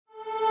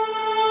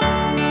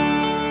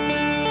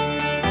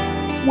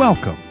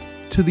Welcome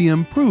to the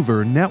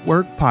Improver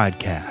Network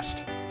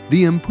podcast.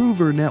 The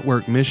Improver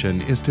Network mission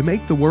is to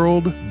make the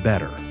world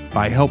better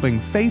by helping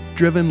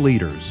faith-driven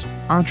leaders,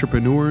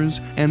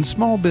 entrepreneurs, and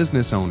small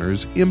business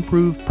owners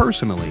improve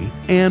personally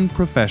and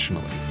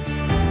professionally.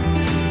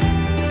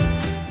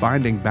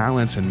 Finding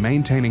balance and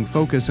maintaining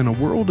focus in a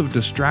world of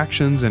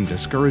distractions and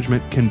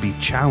discouragement can be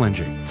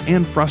challenging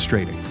and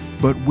frustrating,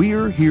 but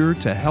we're here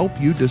to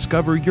help you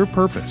discover your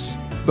purpose,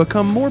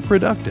 become more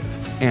productive,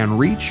 and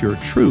reach your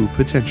true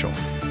potential.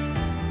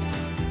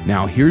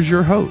 Now here's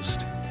your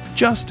host,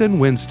 Justin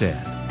Winstead.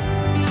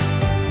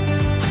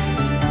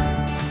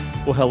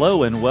 Well,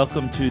 hello and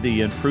welcome to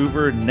the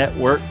Improver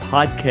Network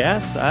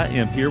podcast. I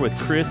am here with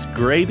Chris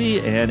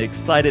Graebe and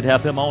excited to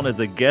have him on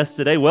as a guest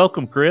today.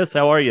 Welcome, Chris.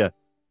 How are you?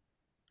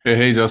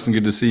 Hey, Justin.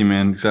 Good to see you,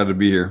 man. Excited to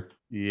be here.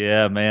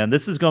 Yeah, man.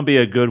 This is going to be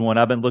a good one.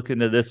 I've been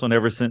looking at this one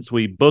ever since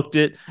we booked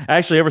it.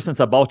 Actually, ever since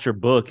I bought your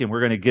book, and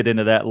we're going to get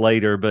into that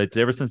later. But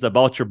ever since I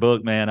bought your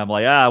book, man, I'm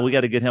like, we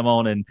got to get him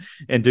on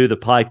and do the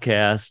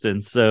podcast.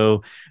 And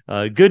so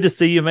good to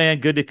see you,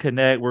 man. Good to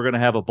connect. We're going to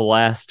have a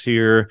blast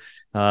here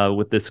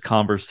with this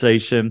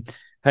conversation.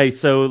 Hey,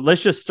 so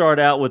let's just start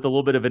out with a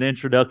little bit of an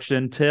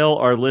introduction. Tell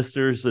our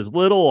listeners as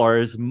little or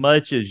as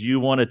much as you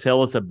want to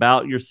tell us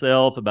about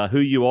yourself, about who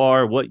you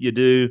are, what you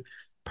do,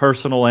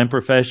 personal and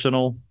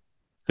professional.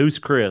 Who's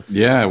Chris?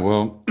 Yeah,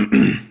 well,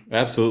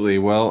 absolutely.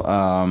 Well,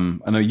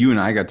 I know you and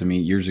I got to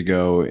meet years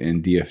ago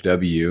in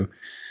DFW,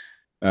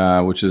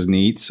 which is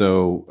neat.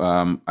 So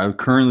I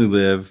currently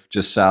live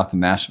just south of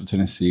Nashville,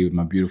 Tennessee with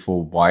my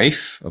beautiful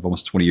wife of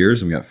almost 20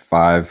 years. And we got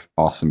 5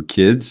 awesome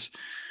kids.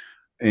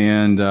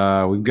 And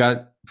we've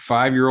got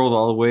 5-year-old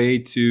all the way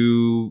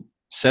to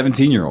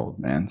 17-year-old,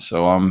 man.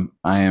 So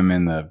I am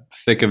in the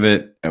thick of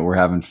it and we're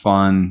having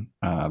fun.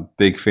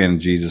 Big fan of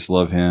Jesus,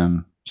 love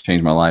him.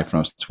 Changed my life when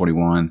I was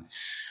 21.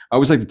 I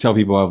always like to tell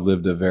people I've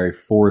lived a very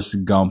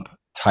Forrest Gump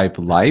type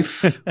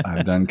life.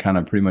 I've done kind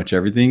of pretty much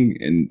everything,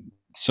 and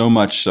so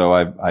much so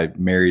I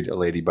married a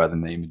lady by the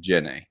name of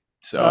Jenny.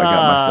 So I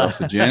got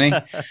myself a Jenny,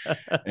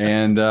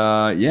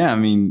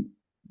 and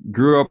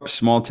grew up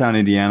small town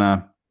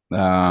Indiana.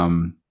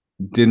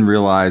 Didn't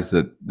realize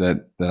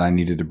that I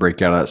needed to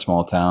break out of that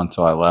small town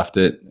until I left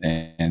it,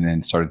 and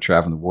then started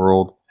traveling the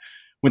world.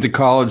 Went to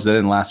college. That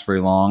didn't last very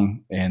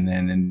long, and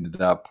then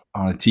ended up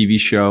on a TV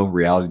show,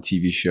 reality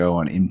TV show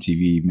on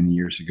MTV many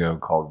years ago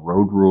called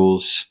Road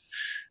Rules.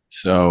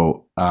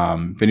 So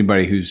if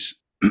anybody who's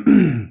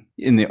in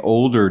the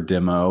older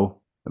demo,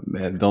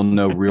 they'll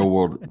know Real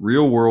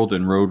World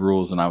and Road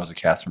Rules, and I was a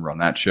cast member on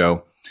that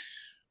show.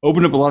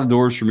 Opened up a lot of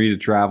doors for me to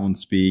travel and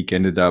speak.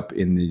 Ended up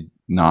in the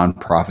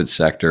nonprofit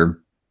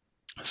sector,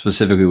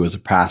 specifically was a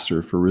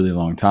pastor for a really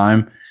long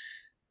time.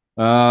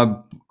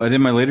 But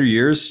in my later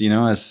years,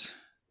 as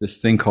this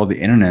thing called the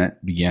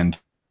internet began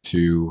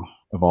to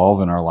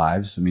evolve in our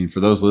lives. I mean, for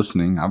those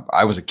listening,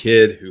 I was a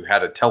kid who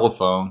had a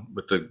telephone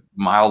with a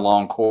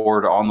mile-long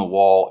cord on the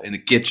wall in the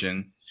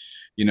kitchen.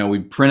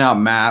 We'd print out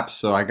maps,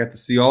 so I got to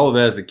see all of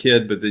that as a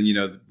kid. But then,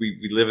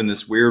 we live in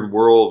this weird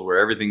world where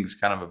everything's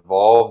kind of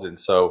evolved. And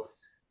so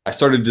I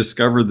started to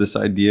discover this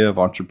idea of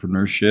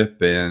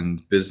entrepreneurship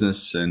and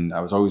business. And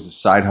I was always a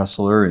side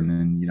hustler. And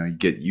then, you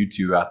get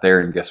YouTube out there,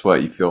 and guess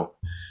what? You feel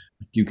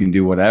you can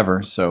do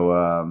whatever.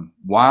 So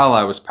while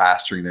I was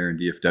pastoring there in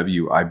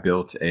DFW, I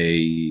built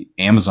a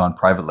Amazon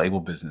private label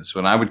business,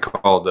 what I would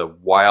call the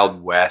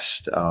Wild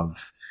West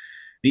of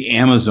the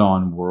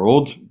Amazon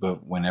world,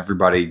 but when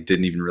everybody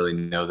didn't even really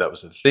know that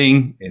was a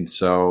thing. And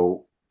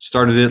so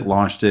started it,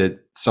 launched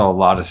it, saw a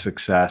lot of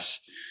success,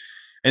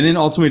 and then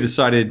ultimately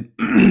decided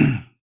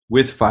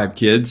with 5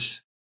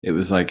 kids, it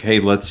was like, hey,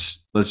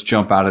 let's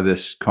jump out of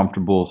this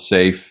comfortable,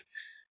 safe,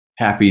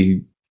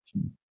 happy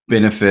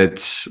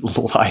benefits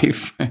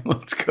life.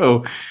 Let's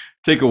go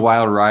take a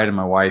wild ride. And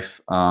my wife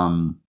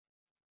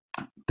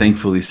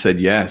thankfully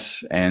said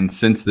yes. And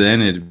since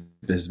then, it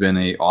has been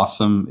an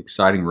awesome,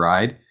 exciting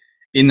ride.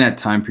 In that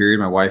time period,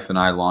 my wife and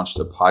I launched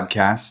a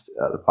podcast.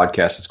 The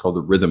podcast is called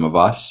The Rhythm of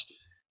Us.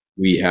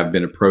 We have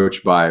been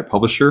approached by a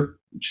publisher,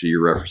 which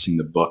you're referencing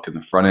the book in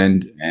the front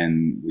end,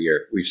 and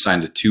we've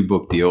signed a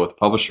 2-book deal with the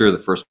publisher. The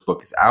first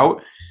book is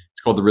out. It's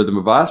called The Rhythm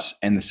of Us,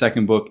 and the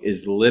second book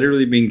is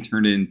literally being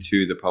turned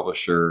into the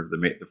publisher.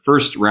 The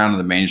first round of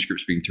the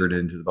manuscripts being turned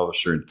into the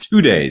publisher in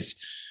 2 days.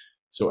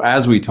 So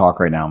as we talk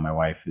right now, my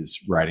wife is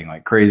writing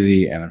like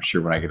crazy, and I'm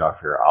sure when I get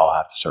off here, I'll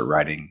have to start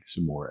writing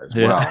some more as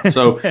well. Yeah.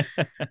 So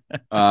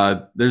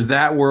there's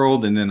that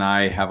world, and then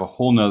I have a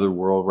whole nother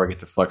world where I get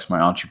to flex my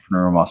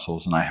entrepreneurial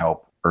muscles, and I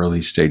help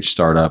early stage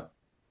startup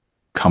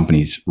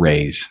companies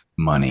raise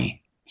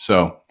money.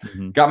 So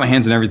got my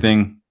hands in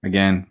everything.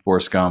 Again,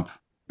 Forrest Gump,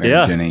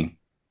 Mary Jenny,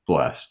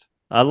 blessed.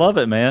 I love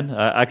it, man.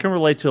 I can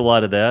relate to a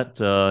lot of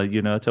that.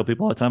 I tell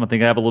people all the time, I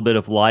think I have a little bit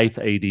of life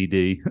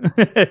ADD.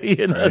 Right?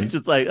 It's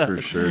just like, for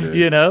sure,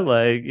 dude.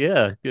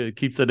 It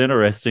keeps it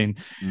interesting.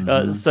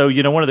 So,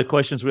 one of the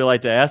questions we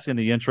like to ask in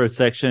the intro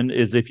section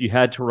is if you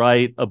had to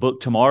write a book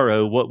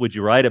tomorrow, what would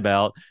you write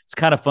about? It's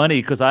kind of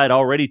funny because I had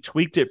already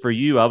tweaked it for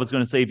you. I was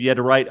going to say if you had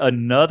to write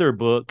another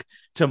book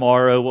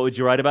tomorrow? What would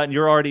you write about? And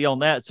you're already on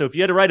that. So if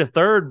you had to write a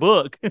third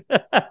book,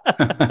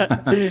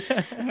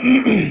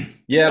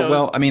 Yeah,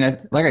 well, I mean,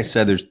 like I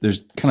said,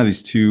 there's kind of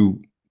these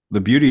two. The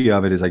beauty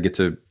of it is I get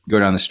to go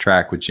down this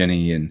track with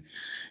Jenny, and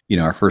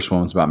our first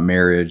one was about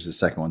marriage, the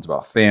second one's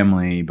about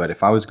family. But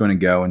if I was going to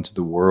go into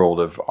the world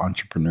of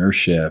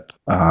entrepreneurship,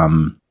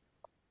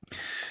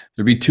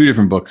 there'd be two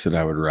different books that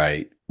I would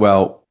write.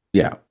 Well,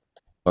 yeah,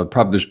 well,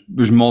 probably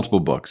there's multiple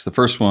books. The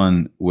first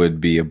one would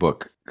be a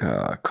book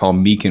called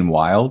Meek and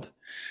Wild.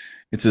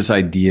 It's this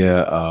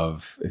idea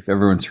of, if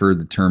everyone's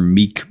heard the term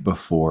meek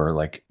before,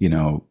 like,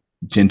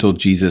 gentle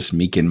Jesus,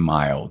 meek and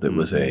mild. It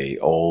was a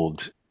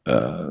old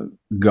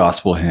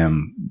gospel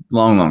hymn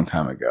long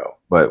time ago.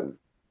 But,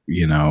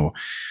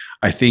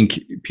 I think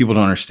people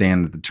don't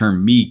understand that the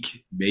term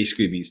meek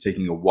basically means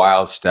taking a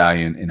wild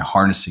stallion and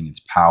harnessing its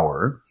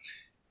power.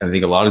 And I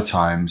think a lot of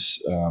times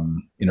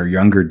in our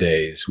younger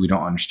days, we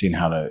don't understand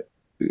how to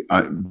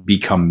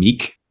become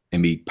meek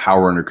and be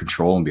power under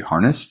control and be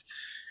harnessed.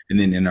 And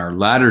then in our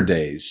latter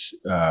days,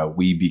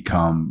 we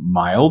become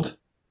mild,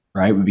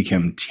 right? We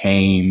become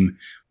tame,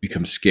 we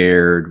become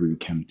scared, we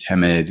become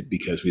timid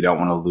because we don't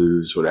want to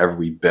lose whatever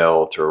we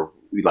built, or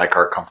we like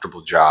our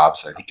comfortable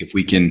jobs. I think if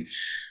we can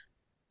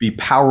be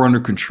power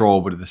under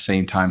control, but at the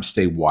same time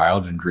stay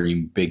wild and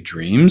dream big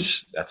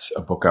dreams, that's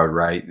a book I would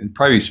write. And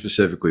probably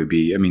specifically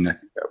be, I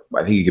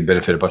think it could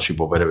benefit a bunch of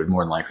people, but it would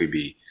more than likely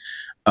be,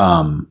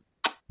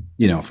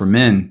 for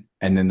men.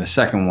 And then the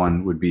second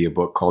one would be a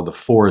book called The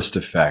Forest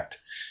Effect,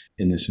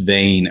 in this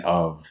vein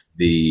of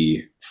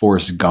the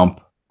Forrest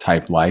Gump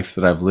type life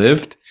that I've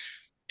lived,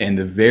 and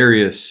the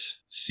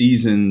various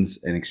seasons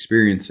and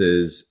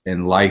experiences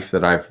in life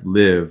that I've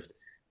lived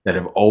that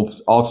have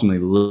ultimately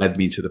led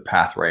me to the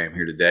path where I am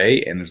here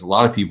today. And there's a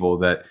lot of people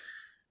that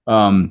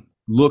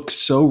look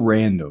so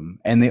random,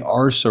 and they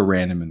are so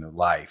random in their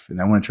life.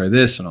 And I want to try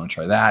this and I want to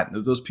try that.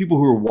 And those people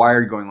who are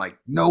wired going like,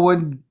 no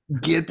one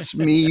gets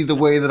me the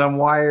way that I'm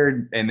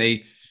wired. And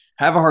they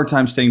have a hard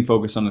time staying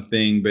focused on a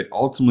thing, but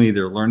ultimately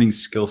they're learning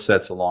skill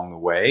sets along the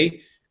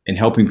way and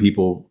helping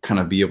people kind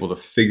of be able to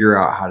figure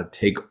out how to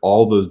take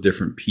all those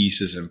different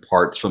pieces and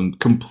parts from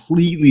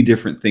completely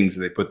different things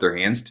that they put their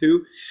hands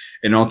to,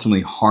 and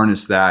ultimately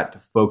harness that, to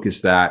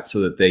focus that,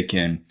 so that they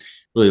can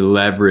really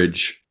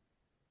leverage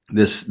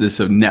this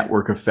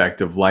network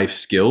effect of life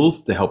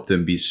skills to help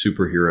them be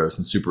superheroes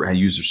and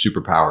use their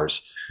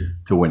superpowers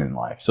to win in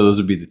life. So those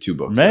would be the two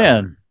books.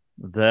 Man,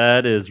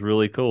 that is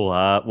really cool.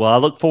 Well, I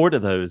look forward to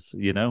those.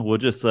 We'll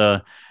just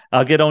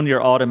I'll get on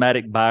your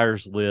automatic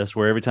buyers list,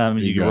 where every time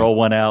you roll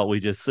one out, we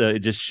just it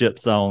just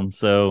ships on.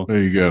 So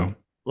there you go.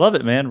 Love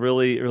it, man.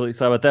 Really, really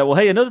excited about that. Well,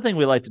 hey, another thing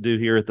we like to do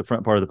here at the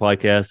front part of the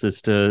podcast is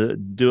to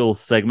do a little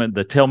segment,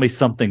 the Tell Me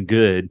Something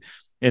Good.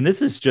 And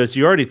this is just,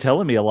 you're already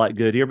telling me a lot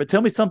good here, but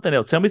tell me something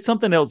else. Tell me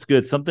something else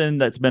good, something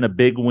that's been a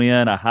big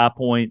win, a high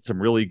point,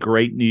 some really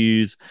great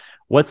news.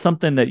 What's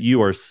something that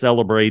you are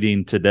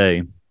celebrating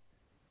today?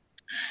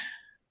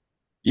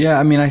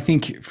 Yeah, I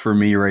think for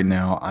me right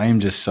now, I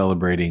am just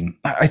celebrating.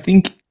 I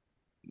think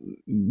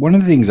one of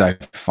the things I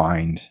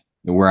find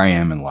where I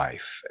am in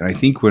life, and I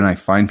think when I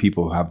find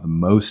people who have the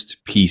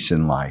most peace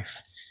in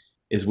life,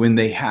 is when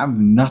they have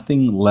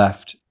nothing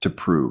left to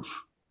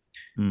prove.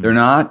 They're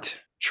not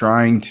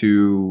trying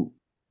to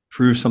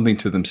prove something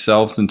to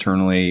themselves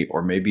internally,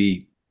 or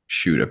maybe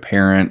a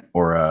parent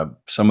or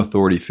some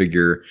authority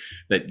figure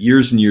that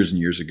years and years and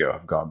years ago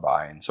have gone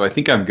by. And so I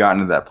think I've gotten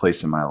to that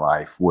place in my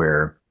life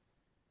where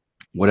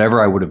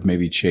whatever I would have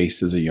maybe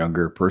chased as a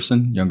younger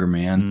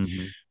man,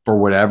 for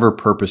whatever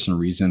purpose and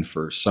reason,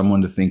 for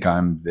someone to think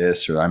I'm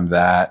this or I'm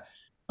that,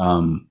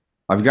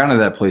 I've gotten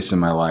to that place in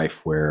my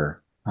life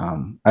where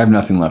I have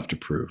nothing left to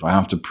prove. I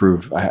have to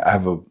prove I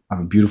have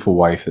a beautiful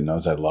wife that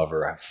knows I love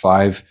her. I have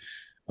 5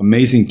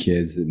 amazing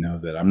kids that know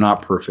that I'm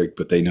not perfect,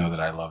 but they know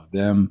that I love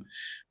them.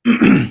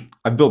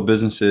 I've built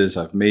businesses.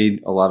 I've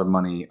made a lot of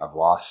money. I've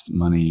lost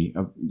money.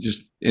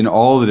 Just in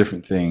all the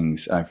different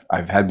things.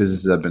 I've had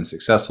businesses that have been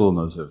successful and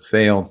those that have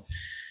failed.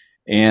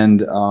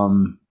 And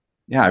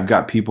I've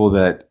got people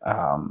that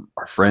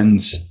are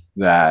friends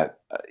that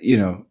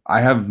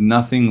I have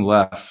nothing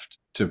left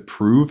to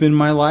prove in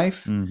my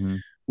life,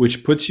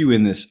 which puts you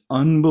in this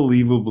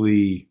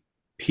unbelievably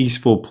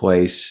peaceful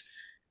place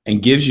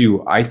and gives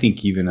you, I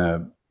think, even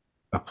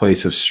a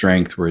place of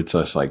strength where it's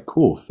just like,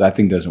 cool, if that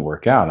thing doesn't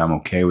work out, I'm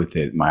okay with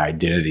it. My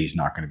identity is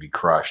not going to be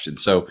crushed. And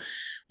so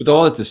with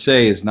all that to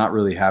say is not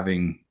really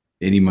having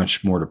any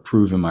much more to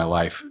prove in my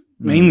life,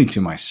 mainly to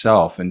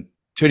myself and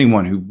to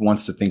anyone who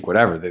wants to think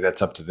whatever,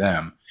 that's up to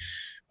them.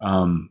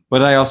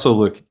 But I also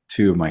look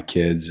to my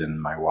kids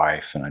and my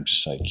wife, and I'm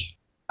just like,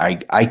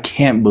 I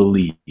can't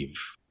believe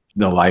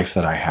the life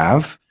that I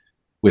have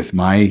with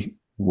my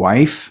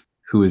wife,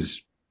 who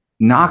is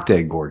knock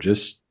dead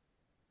gorgeous,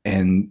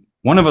 and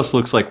one of us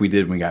looks like we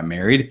did when we got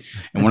married,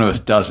 and one of us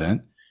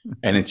doesn't.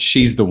 And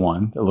she's the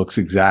one that looks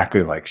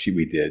exactly like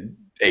we did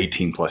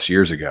 18 plus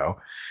years ago.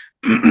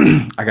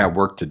 I got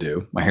work to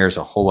do. My hair is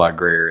a whole lot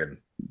grayer, and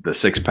the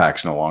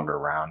 6-pack's no longer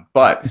around.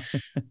 But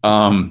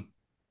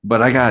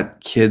but I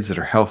got kids that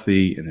are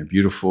healthy and they're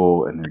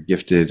beautiful and they're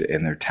gifted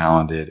and they're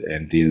talented.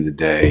 And at the end of the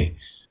day,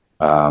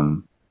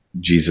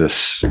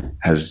 Jesus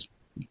is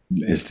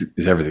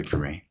everything for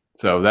me.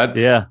 So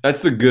Yeah.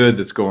 that's the good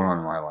that's going on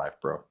in my life,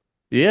 bro.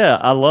 Yeah,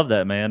 I love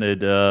that, man.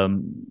 It, to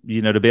be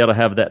able to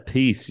have that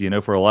peace,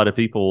 for a lot of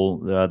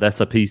people, that's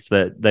a peace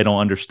that they don't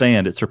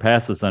understand. It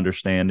surpasses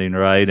understanding,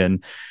 right?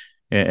 And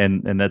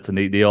that's a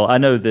neat deal. I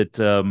know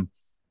that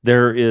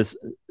there is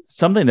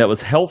something that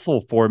was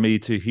helpful for me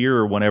to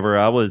hear whenever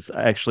I was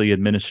actually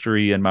in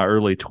ministry in my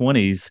early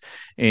 20s,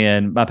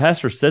 and my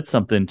pastor said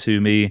something to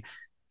me,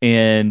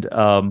 and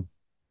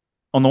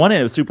on the one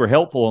hand, it was super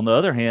helpful. On the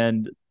other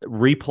hand,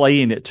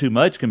 replaying it too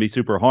much can be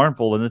super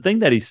harmful. And the thing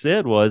that he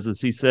said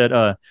he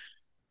said,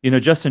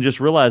 Justin,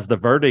 just realize the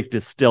verdict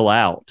is still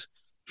out.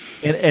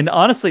 And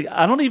honestly,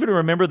 I don't even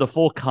remember the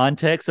full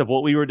context of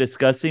what we were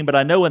discussing, but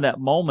I know in that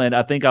moment,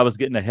 I think I was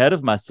getting ahead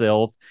of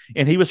myself,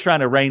 and he was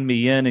trying to rein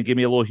me in and give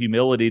me a little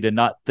humility to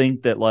not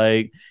think that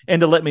and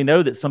to let me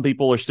know that some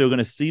people are still going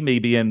to see me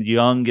being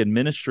young in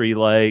ministry,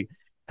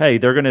 hey,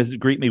 they're going to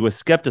greet me with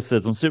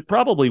skepticism. So it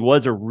probably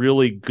was a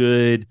really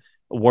good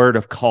word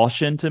of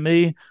caution to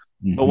me.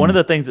 But one of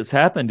the things that's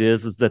happened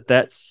is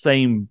that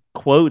same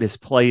quote has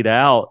played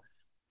out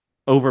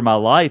over my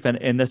life.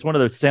 And that's one of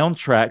those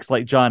soundtracks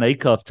like John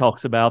Acuff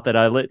talks about that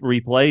I let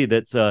replay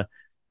that's,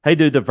 hey,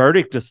 dude, the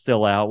verdict is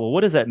still out. Well,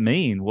 what does that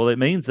mean? Well, it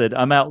means that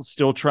I'm out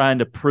still trying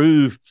to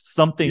prove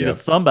something to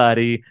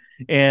somebody,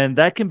 and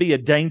that can be a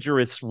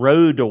dangerous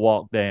road to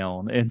walk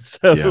down. And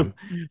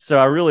so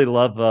I really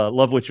love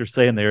what you're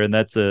saying there. And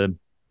that's a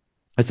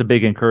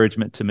big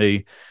encouragement to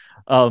me.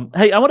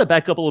 Hey, I want to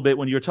back up a little bit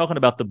when you were talking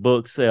about the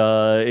books,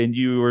 and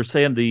you were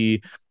saying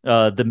the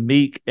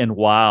meek and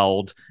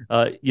wild.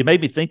 You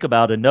made me think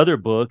about another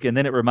book, and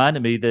then it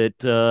reminded me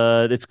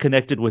that it's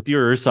connected with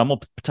yours. So I'm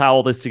gonna tie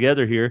all this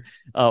together here.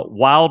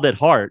 Wild at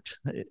Heart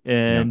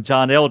and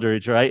John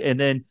Eldridge, right? And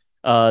then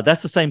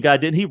that's the same guy.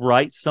 Didn't he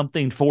write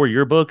something for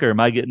your book, or am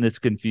I getting this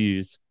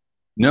confused?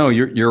 No,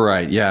 you're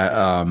right.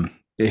 Yeah,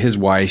 his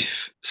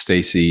wife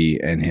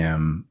Stacy and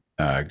him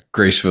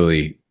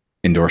gracefully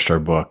endorsed our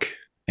book.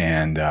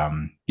 And,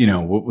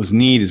 what was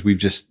neat is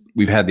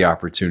we've had the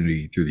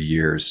opportunity through the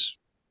years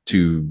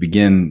to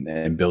begin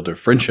and build a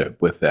friendship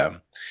with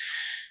them.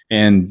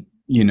 And,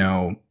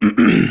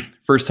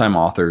 first time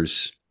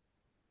authors,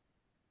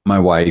 my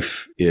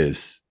wife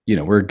is,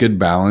 we're a good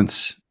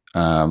balance.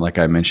 Like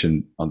I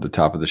mentioned on the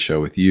top of the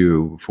show with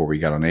you before we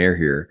got on air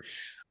here,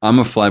 I'm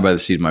a fly by the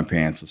seat of my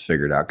pants, let's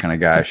figure it out kind of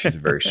guy. She's a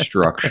very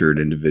structured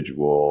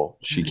individual.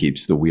 She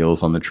keeps the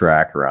wheels on the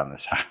track around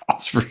this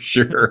house for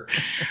sure.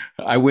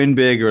 I win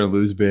big or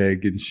lose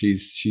big, and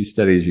she's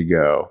steady as you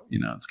go.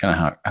 It's kind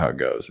of how it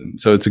goes. And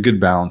so it's a good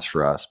balance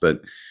for us.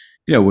 But,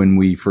 when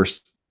we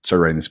first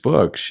started writing this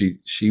book, she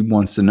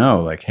wants to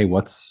know, hey,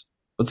 what's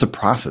the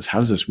process? How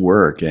does this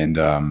work? And,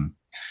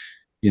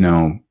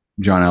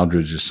 John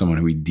Eldridge is someone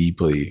who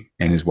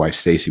and his wife,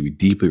 Stacy, we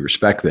deeply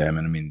respect them.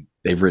 And I mean,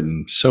 they've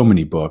written so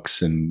many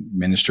books and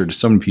ministered to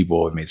so many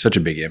people and made such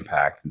a big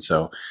impact. And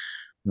so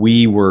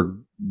we were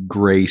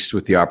graced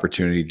with the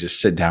opportunity to just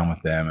sit down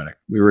with them. And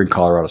we were in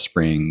Colorado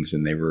Springs,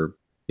 and they were,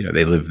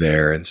 they lived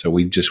there. And so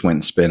we just went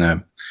and spent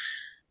a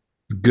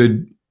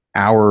good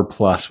hour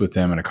plus with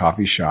them in a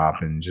coffee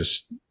shop.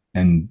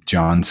 And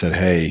John said,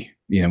 hey,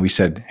 we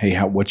said, hey,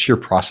 what's your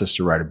process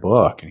to write a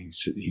book? And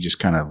he just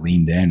kind of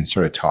leaned in and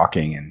started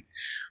talking. And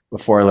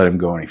before I let him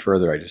go any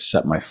further, I just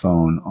set my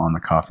phone on the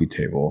coffee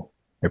table.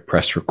 I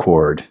pressed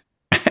record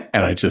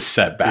and I just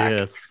sat back.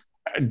 Yes.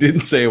 I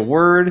didn't say a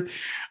word.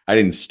 I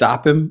didn't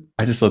stop him.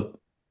 I just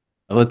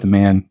let the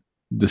man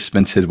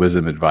dispense his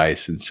wisdom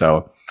advice. And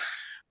so,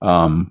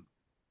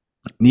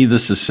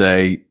 needless to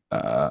say,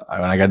 when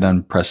I got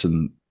done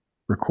pressing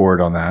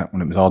record on that,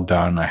 when it was all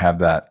done, I have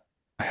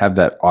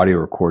that audio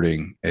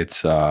recording.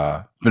 It's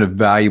been a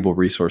valuable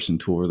resource and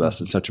tool for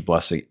us. It's such a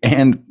blessing.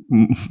 And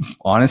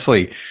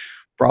honestly,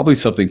 probably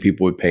something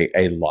people would pay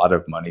a lot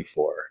of money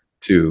for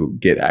to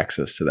get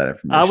access to that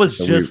information. I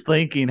was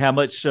thinking, how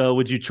much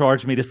would you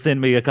charge me to send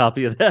me a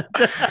copy of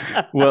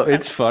that? Well,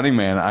 it's funny,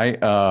 man.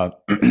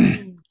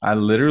 I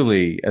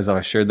literally, as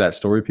I shared that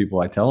story with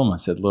people, I tell them, I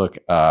said, look,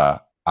 I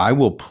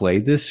will play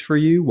this for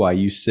you while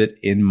you sit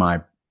in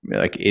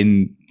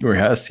in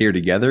us here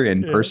together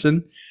in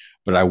person,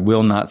 but I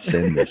will not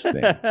send this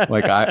thing.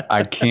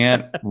 I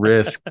can't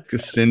risk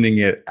sending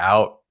it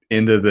out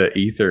into the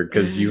ether,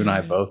 because you and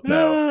I both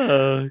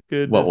know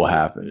what will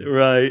happen.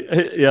 Right.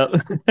 Yep.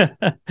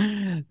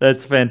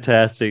 That's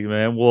fantastic,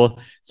 man. Well,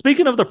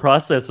 speaking of the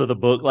process of the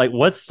book,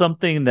 what's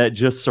something that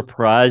just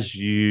surprised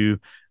you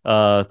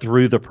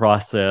through the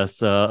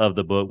process of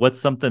the book?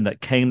 What's something that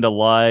came to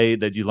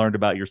light that you learned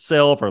about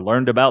yourself or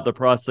learned about the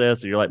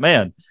process? Or you're like,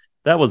 man,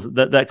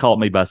 that caught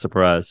me by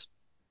surprise.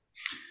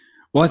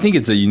 Well, I think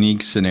it's a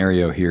unique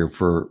scenario here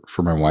for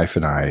my wife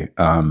and I.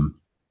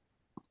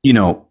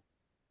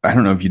 I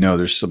don't know if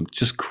there's some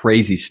just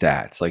crazy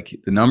stats.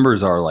 The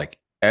numbers are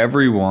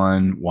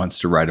everyone wants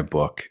to write a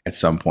book at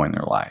some point in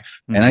their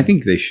life. Mm-hmm. And I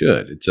think they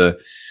should. It's a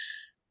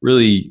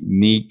really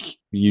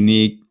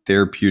unique,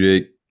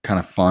 therapeutic, kind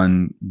of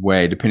fun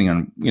way, depending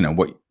on,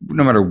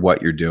 no matter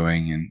what you're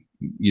doing, and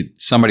you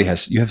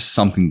have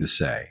something to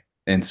say.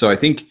 And so I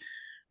think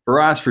for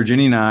us, for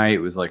Jenny and I,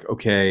 it was like,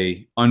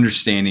 okay,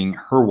 understanding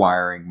her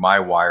wiring, my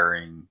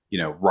wiring,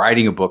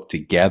 writing a book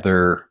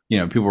together.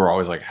 People were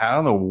always like, how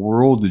in the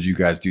world did you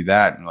guys do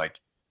that? And like,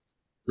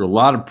 there a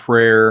lot of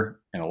prayer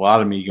and a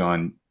lot of me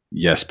going,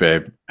 yes,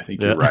 babe, I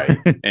think you're right.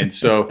 And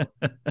so,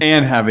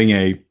 and having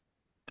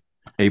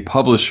a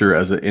publisher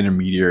as an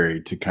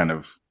intermediary to kind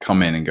of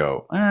come in and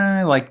go,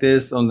 I like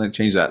this, I'm going to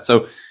change that.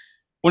 So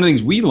one of the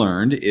things we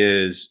learned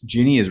is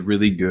Jenny is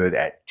really good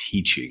at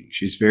teaching.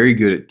 She's very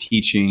good at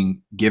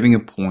teaching, giving a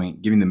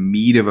point, giving the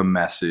meat of a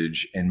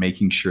message, and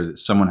making sure that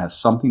someone has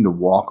something to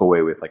walk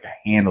away with, like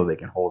a handle they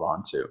can hold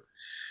on to.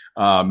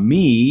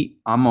 Me,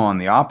 I'm on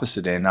the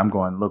opposite end. I'm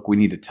going, look, we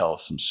need to tell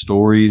some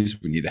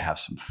stories. We need to have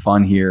some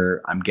fun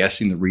here. I'm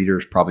guessing the reader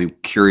is probably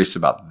curious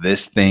about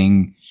this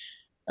thing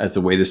as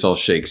the way this all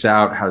shakes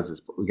out. How does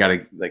this, we got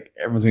to, like,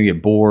 everyone's going to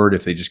get bored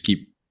if they just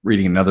keep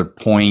reading another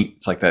point.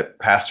 It's like that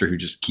pastor who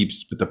just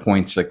keeps with the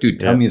points. Like, dude,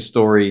 tell me a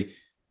story.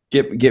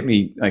 Get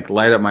me, like,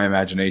 light up my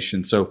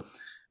imagination. So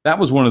that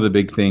was one of the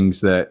big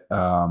things that,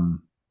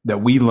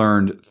 that we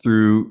learned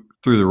through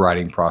the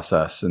writing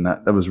process. And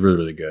that was really,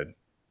 really good.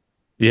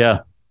 Yeah.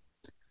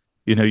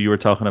 You were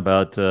talking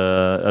about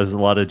there's a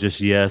lot of just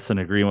yes and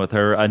agreeing with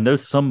her. I know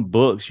some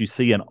books you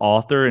see an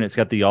author and it's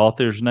got the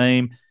author's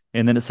name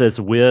and then it says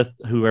with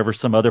whoever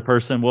some other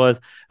person was.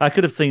 I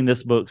could have seen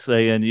this book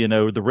saying,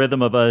 The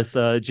Rhythm of Us,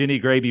 Jenny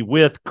Graebe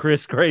with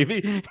Chris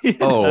Graebe.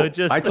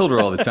 I told her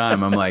all the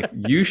time. I'm like,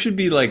 you should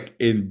be like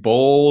in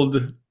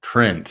bold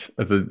print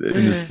in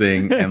this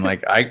thing, and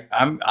like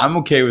I'm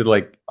okay with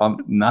like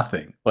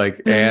nothing,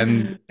 like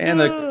and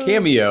a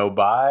cameo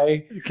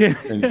by,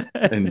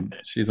 and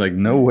she's like,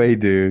 no way,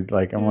 dude.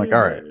 Like I'm like,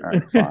 all right,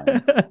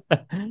 fine.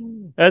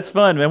 That's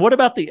fun, man. What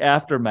about the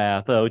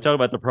aftermath? We talk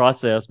about the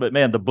process, but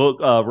man, the book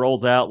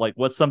rolls out. Like,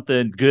 what's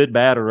something good,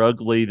 bad, or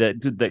ugly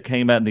that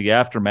came out in the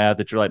aftermath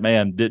that you're like,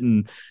 man,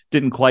 didn't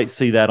quite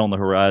see that on the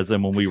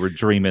horizon when we were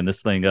dreaming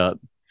this thing up?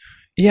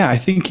 Yeah, I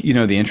think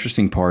the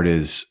interesting part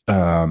is,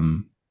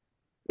 and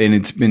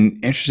it's been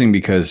interesting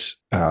because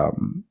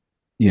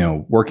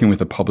working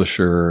with a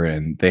publisher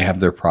and they have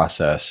their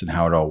process and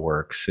how it all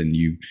works, and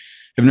you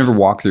have never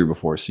walked through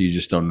before, so you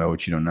just don't know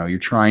what you don't know. You're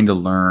trying to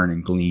learn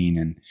and glean,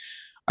 and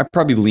I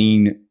probably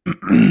lean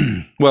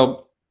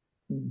well.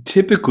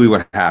 Typically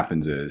what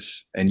happens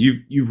is, and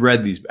you've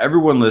read these,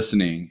 everyone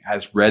listening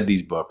has read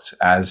these books,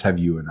 as have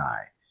you and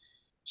I.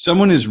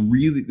 Someone is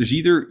really,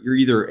 you're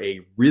either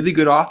a really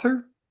good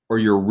author or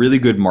you're a really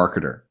good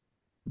marketer.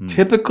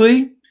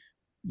 Typically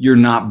you're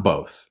not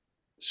both.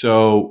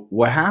 So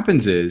what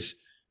happens is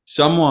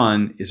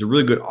someone is a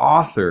really good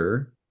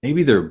author.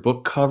 Maybe their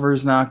book cover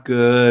is not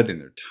good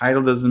and their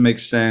title doesn't make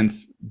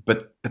sense,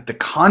 but the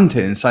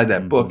content inside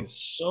that book is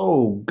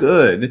so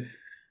good,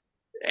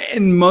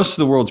 and most of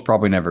the world's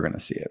probably never going to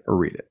see it or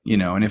read it,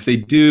 and if they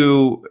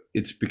do,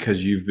 it's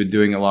because you've been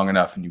doing it long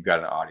enough and you've got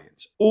an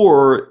audience.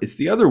 Or it's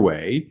the other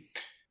way.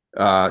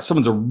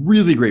 Someone's a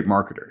really great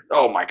marketer.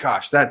 Oh my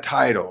gosh, that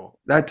title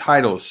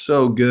is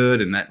so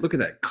good, and look at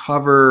that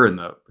cover and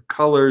the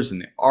colors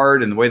and the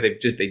art and the way they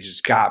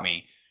just got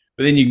me.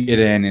 But then you get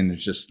in and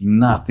there's just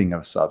nothing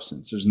of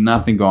substance. There's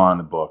nothing going on in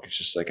the book. It's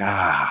just like,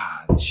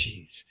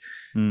 geez.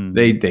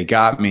 They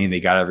got me, they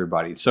got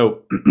everybody.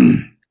 So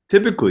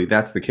typically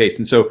that's the case.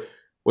 And so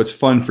what's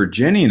fun for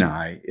Jenny and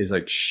I is,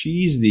 like,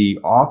 she's the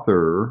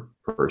author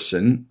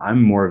person,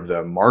 I'm more of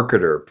the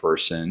marketer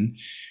person,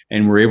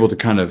 and we're able to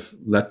kind of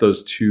let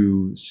those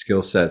two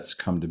skill sets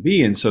come to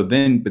be. And so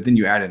but then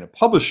you add in a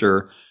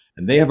publisher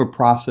and they have a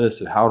process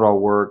of how it all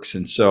works.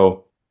 And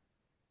so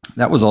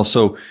that was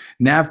also,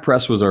 Nav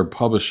Press was our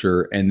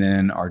publisher, and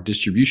then our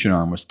distribution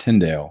arm was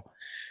Tyndale.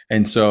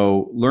 And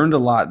so learned a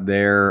lot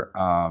there,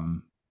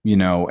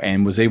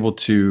 and was able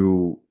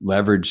to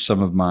leverage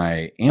some of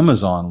my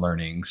Amazon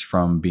learnings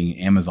from being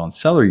an Amazon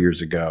seller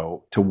years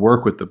ago to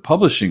work with the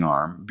publishing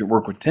arm, to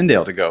work with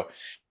Tyndale to go,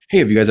 hey,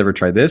 have you guys ever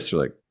tried this? They're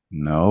like,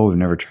 no, we've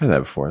never tried that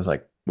before. I was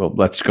like, well,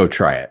 let's go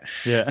try it.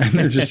 Yeah. And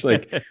they're just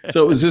like,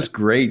 so it was just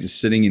great just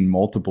sitting in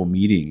multiple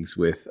meetings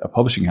with a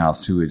publishing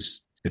house who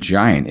is a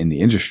giant in the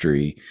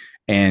industry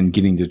and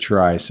getting to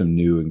try some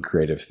new and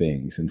creative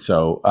things. And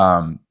so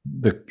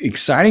the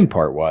exciting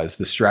part was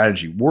the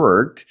strategy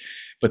worked,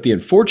 but the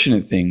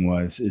unfortunate thing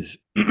is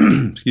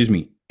excuse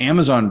me,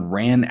 Amazon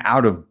ran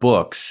out of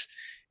books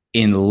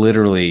in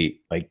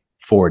literally like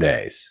 4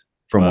 days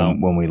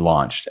from when we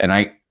launched. And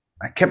I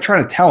kept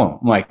trying to tell them,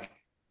 I'm like,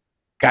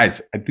 guys,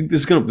 I think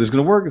this is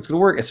gonna work. It's gonna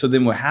work. And so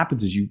then what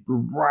happens is you're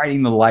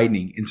riding the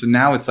lightning. And so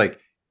now it's like,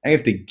 I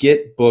have to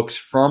get books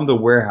from the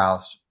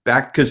warehouse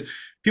back, because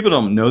people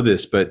don't know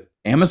this, but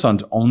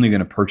Amazon's only going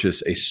to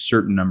purchase a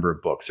certain number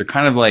of books. They're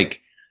kind of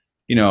like,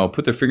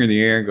 put their finger in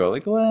the air and go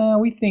like, well,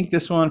 we think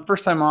this one,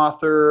 first time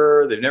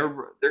author, they're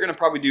going to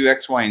probably do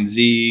X, Y, and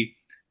Z.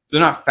 So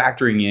they're not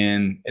factoring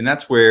in. And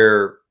that's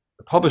where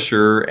the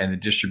publisher and the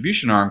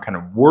distribution arm kind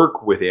of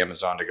work with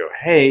Amazon to go,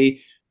 hey,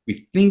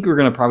 we think we're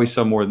going to probably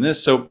sell more than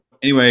this. So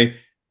anyway,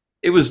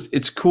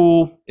 it's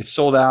cool. It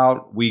sold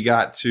out. We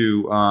got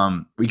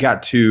to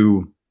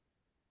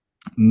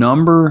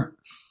number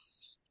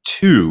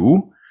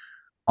 2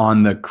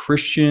 on the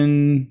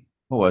Christian,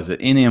 what was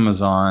it, in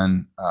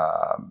Amazon,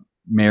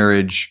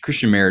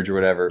 Christian marriage or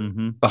whatever,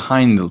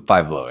 behind the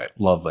 5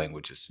 love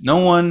languages. No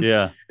one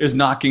is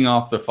knocking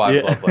off the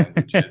 5 love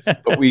languages,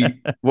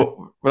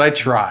 but I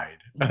tried.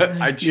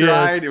 I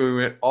tried, and we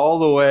went all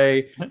the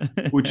way,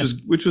 which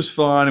was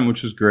fun and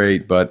which was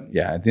great. But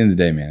yeah, at the end of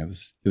the day, man,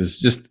 it was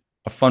just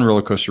a fun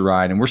roller coaster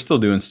ride, and we're still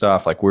doing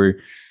stuff. Like we're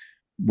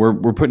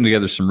putting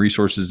together some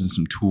resources and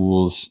some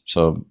tools.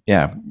 So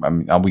yeah, I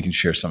mean, we can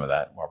share some of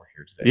that while we're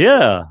here today.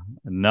 Yeah,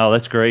 no,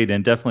 that's great.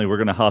 And definitely we're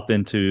going to hop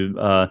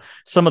into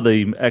some of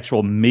the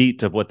actual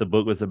meat of what the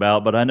book was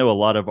about. But I know a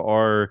lot of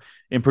our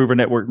Improver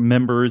Network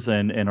members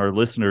and our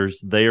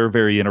listeners, they are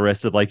very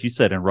interested, like you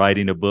said, in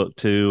writing a book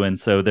too. And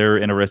so they're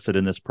interested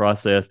in this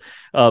process.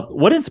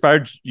 What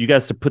inspired you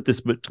guys to put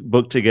this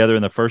book together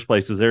in the first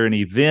place? Was there an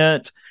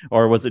event,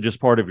 or was it just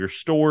part of your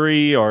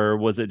story, or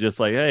was it just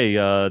like, hey,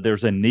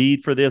 there's a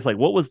need for this? Like,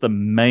 what was the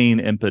main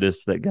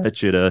impetus that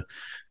got you to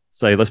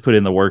say, let's put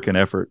in the work and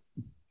effort?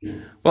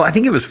 Well, I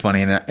think it was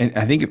funny, and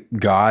I think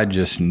God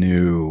just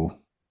knew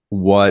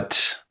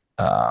what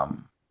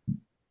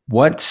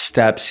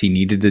steps he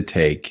needed to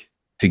take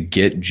to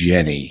get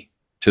Jenny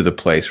to the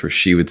place where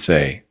she would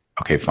say,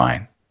 okay,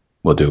 fine,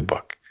 we'll do a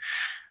book.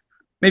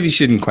 Maybe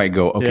she didn't quite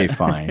go, okay,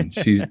 fine.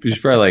 She's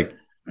probably like,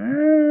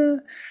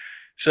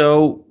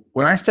 So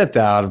when I stepped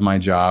out of my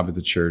job at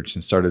the church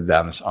and started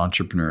down this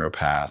entrepreneurial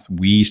path,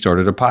 we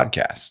started a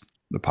podcast.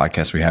 The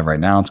podcast we have right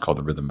now, it's called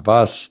The Rhythm of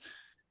Us.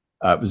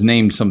 It was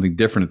named something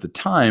different at the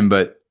time,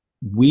 but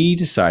we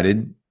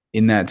decided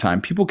in that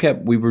time,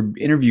 we would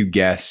interview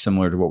guests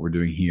similar to what we're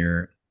doing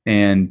here,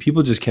 and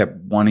people just kept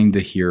wanting to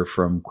hear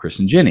from Chris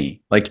and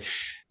Jenny. Like,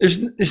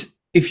 there's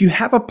if you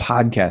have a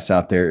podcast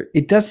out there,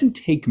 it doesn't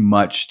take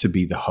much to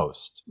be the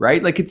host,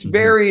 right? Like, it's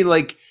very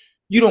like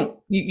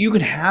you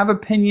can have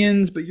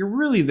opinions, but you're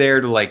really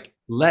there to like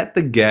let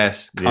the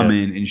guests come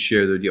in and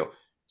share their deal.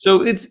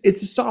 So it's a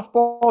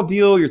softball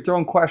deal. You're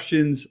throwing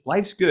questions.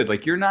 Life's good.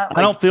 Like, you're not.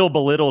 I don't feel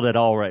belittled at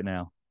all right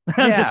now.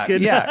 I'm just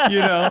kidding.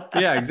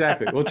 Yeah,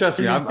 exactly. Well, trust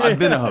me, I've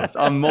been a host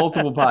on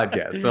multiple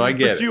podcasts, so I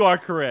get it. You are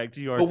correct.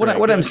 You are. But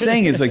what I'm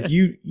saying is, like,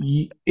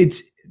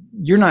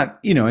 you're not.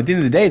 At the end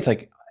of the day, it's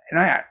like,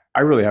 and I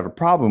really have a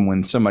problem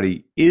when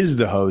somebody is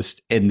the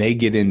host and they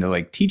get into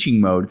like teaching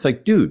mode. It's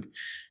like, dude,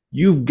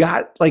 you've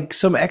got like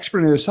some expert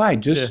on the other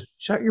side. Just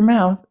shut your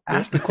mouth,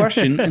 ask the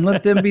question, and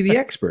let them be the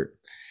expert.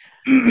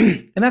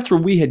 And that's where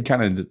we had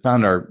kind of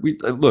found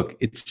look,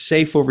 it's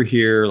safe over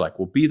here. Like,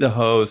 we'll be the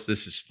host.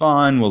 This is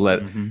fun. We'll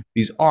let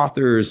these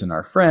authors and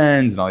our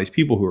friends and all these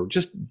people who are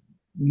just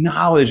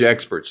knowledge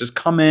experts just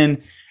come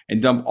in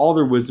and dump all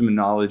their wisdom and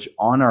knowledge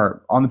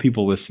on the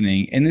people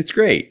listening. And it's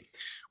great.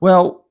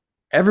 Well,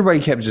 everybody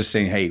kept just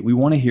saying, hey, we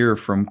want to hear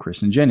from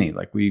Chris and Jenny.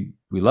 Like, we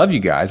love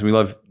you guys. We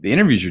love the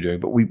interviews you're doing,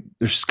 but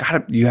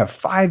you have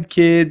 5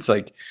 kids.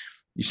 Like,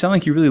 you sound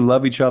like you really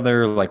love each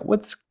other. Like,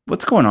 what's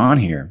going on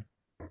here?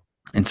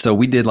 And so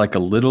we did like a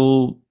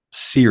little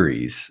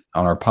series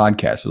on our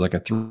podcast. It was like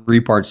a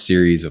 3-part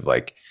series of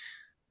like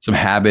some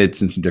habits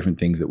and some different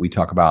things that we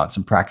talk about,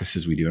 some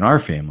practices we do in our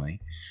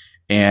family.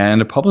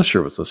 And a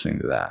publisher was listening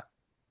to that.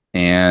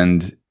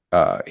 And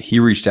he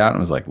reached out and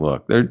was like,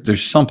 look,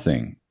 there's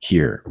something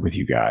here with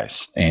you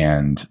guys.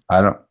 And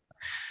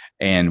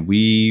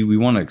we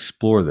want to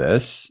explore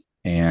this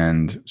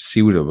and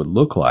see what it would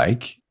look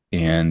like.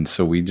 And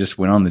so we just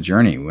went on the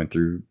journey. We went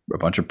through a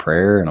bunch of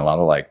prayer and a lot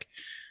of like,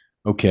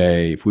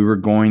 okay, if we were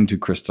going to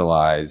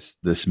crystallize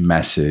this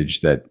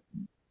message that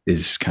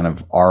is kind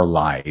of our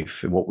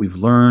life and what we've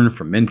learned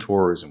from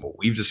mentors and what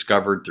we've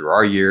discovered through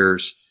our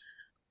years,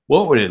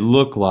 what would it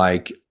look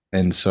like?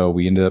 And so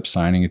we ended up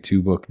signing a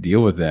 2-book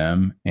deal with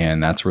them.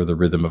 And that's where The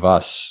Rhythm of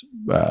Us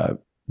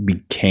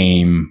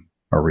became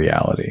a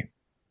reality.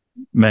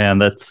 Man,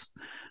 that's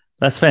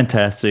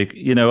fantastic.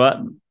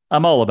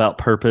 I'm all about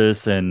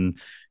purpose and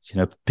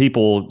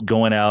people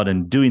going out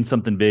and doing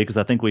something big, because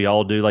I think we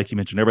all do. Like you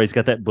mentioned, everybody's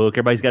got that book,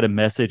 everybody's got a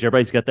message,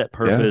 everybody's got that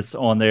purpose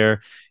on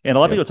there. And a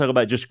lot of people talk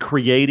about just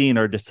creating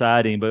or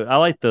deciding, but I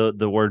like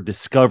the word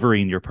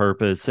discovering your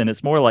purpose. And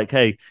it's more like,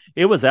 hey,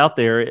 it was out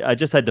there. I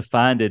just had to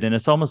find it. And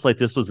it's almost like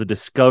this was a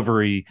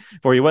discovery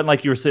for you. It wasn't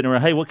like you were sitting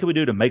around, hey, what can we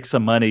do to make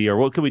some money? Or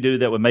what can we do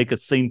that would make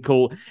us seem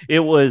cool?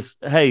 It was,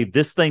 hey,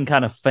 this thing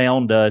kind of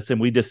found us,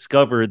 and we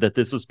discovered that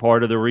this was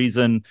part of the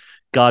reason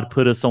God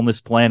put us on this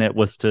planet,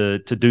 was to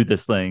do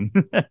this thing.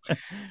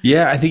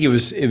 Yeah, I think it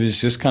was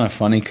just kind of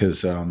funny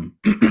because,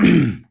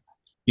 when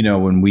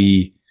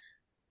we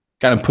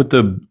kind of put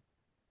the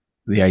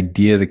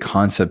idea, the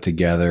concept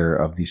together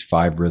of these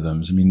 5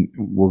 rhythms. I mean,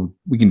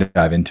 we can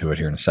dive into it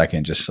here in a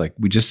second. Just like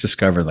we just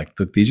discovered, like,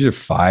 look, these are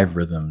 5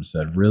 rhythms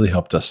that really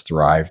helped us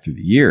thrive through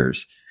the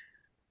years.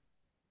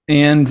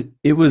 And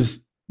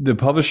the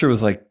publisher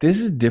was like,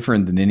 this is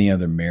different than any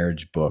other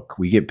marriage book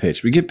we get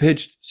pitched. We get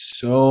pitched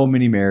so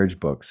many marriage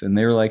books, and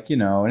they're like,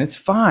 and it's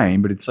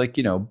fine, but it's like,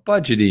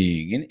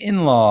 budgeting and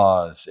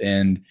in-laws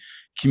and,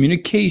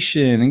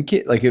 communication and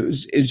like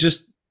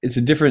it's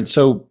a different.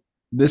 So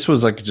this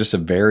was like just a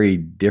very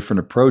different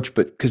approach,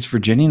 but because for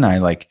Jenny and I,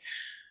 like,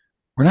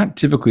 we're not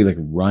typically like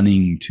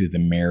running to the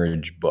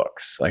marriage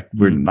books. Like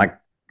we're like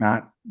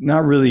not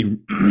really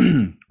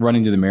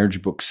running to the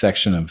marriage book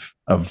section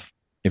of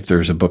if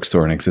there's a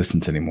bookstore in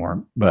existence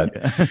anymore. But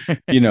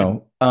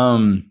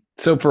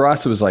so for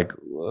us, it was like,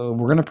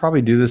 we're going to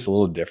probably do this a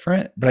little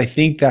different. But I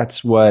think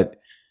that's what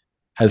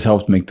has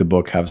helped make the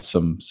book have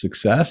some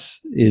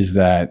success, is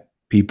that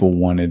people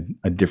wanted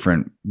a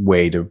different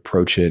way to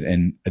approach it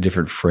and a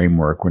different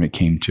framework when it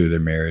came to their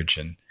marriage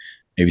and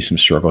maybe some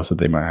struggles that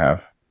they might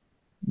have.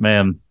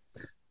 Man,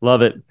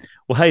 love it.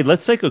 Well, hey,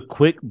 let's take a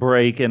quick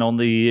break. And on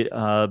the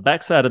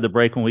backside of the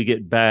break, when we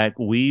get back,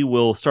 we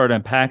will start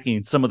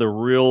unpacking some of the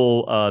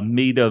real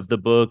meat of the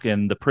book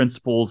and the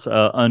principles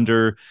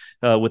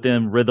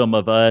within Rhythm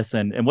of Us,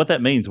 and what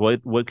that means.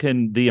 What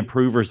can the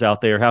improvers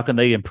out there, how can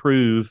they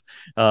improve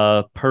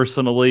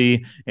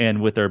personally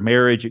and with their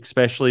marriage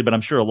especially? But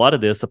I'm sure a lot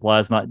of this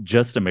applies not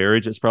just to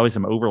marriage. It's probably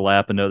some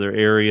overlap in other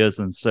areas.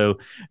 And so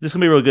this is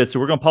going to be really good. So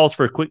we're going to pause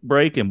for a quick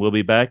break, and we'll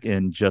be back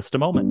in just a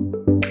moment.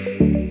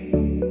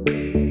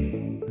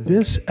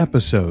 This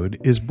episode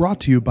is brought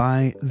to you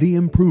by the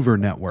Improver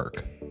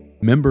Network.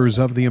 Members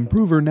of the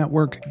Improver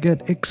Network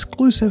get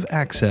exclusive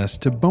access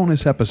to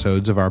bonus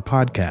episodes of our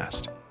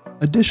podcast.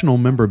 Additional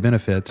member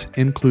benefits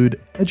include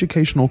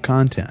educational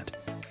content,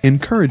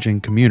 encouraging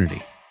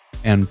community,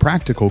 and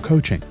practical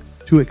coaching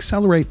to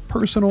accelerate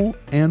personal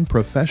and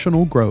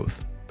professional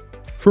growth.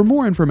 For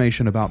more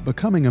information about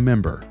becoming a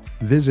member,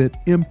 visit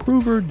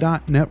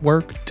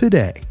improver.network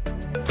today.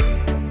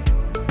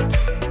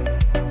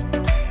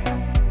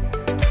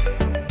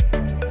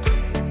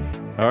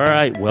 All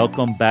right,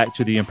 welcome back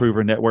to the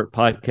Improver Network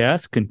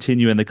podcast,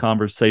 continuing the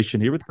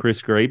conversation here with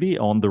Chris Graebe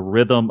on the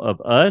Rhythm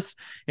of Us.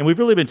 And we've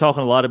really been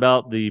talking a lot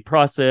about the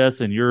process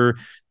and your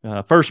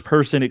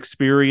first-person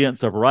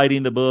experience of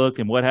writing the book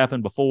and what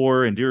happened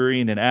before and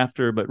during and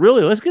after. But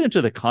really, let's get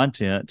into the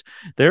content.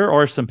 There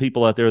are some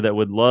people out there that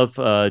would love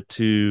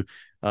to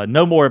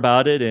know more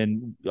about it,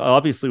 and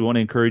obviously we want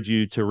to encourage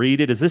you to read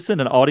it. Is this in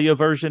an audio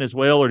version as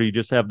well, or do you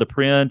just have the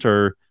print?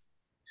 Or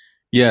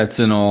Yeah, it's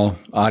in all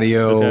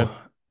audio. Okay.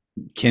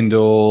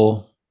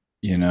 Kindle,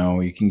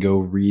 you can go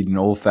read an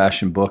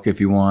old-fashioned book if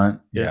you want.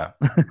 Yeah.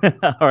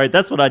 All right,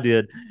 that's what I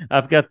did.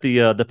 I've got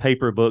the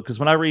paper book, because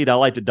when I read, I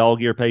like to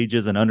dog ear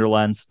pages and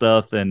underline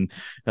stuff, and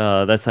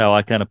that's how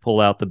I kind of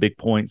pull out the big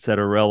points that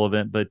are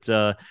relevant. But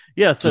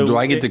yeah, so do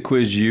I get to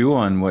quiz you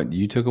on what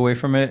you took away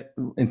from it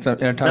in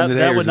a time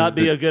today? That would not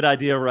be a good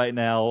idea right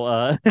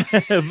now.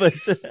 But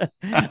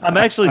I'm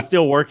actually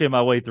still working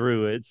my way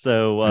through it.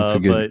 So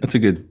that's a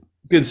good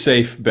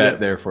safe bet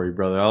there for you,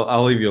 brother.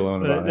 I'll leave you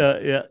alone about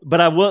it. Yeah, but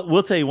I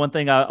will tell you one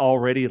thing I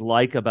already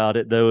like about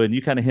it, though, and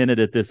you kind of hinted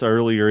at this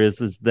earlier,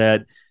 is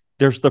that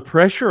there's the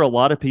pressure a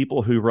lot of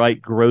people who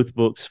write growth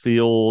books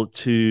feel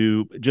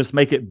to just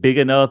make it big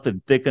enough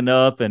and thick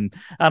enough. And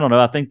I don't know,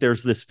 I think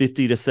there's this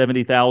 50 to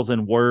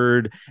 70,000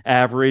 word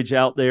average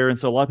out there. And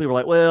so a lot of people are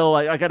like, well,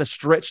 I got to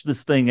stretch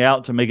this thing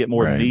out to make it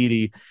more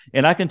meaty.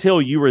 And I can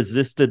tell you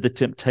resisted the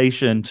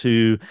temptation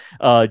to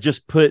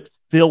just put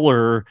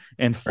filler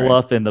and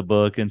fluff in the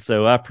book. And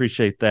so I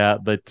appreciate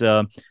that.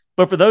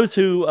 But for those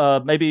who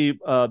maybe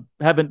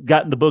haven't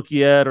gotten the book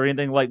yet or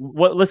anything,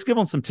 let's give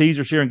them some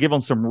teasers here and give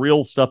them some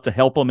real stuff to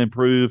help them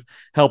improve,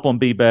 help them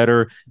be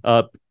better.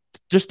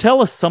 Just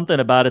tell us something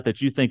about it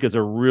that you think is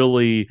a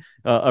really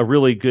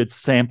good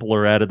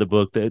sampler out of the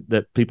book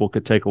that people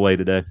could take away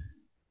today.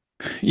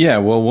 Yeah,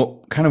 well,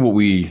 what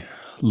we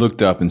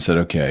looked up and said,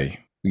 okay,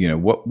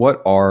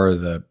 what are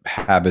the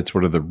habits?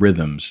 What are the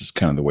rhythms? Is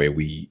kind of the way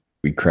we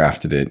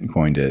crafted it and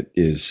coined it.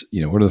 Is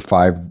what are the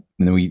 5?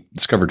 And then we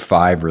discovered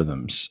 5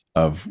 rhythms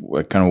of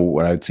what I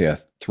would say a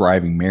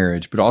thriving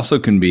marriage, but also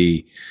can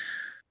be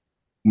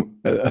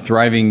a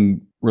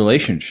thriving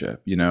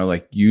relationship.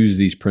 Like use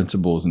these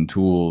principles and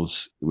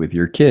tools with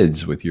your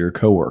kids, with your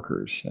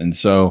coworkers. And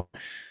so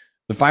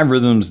the 5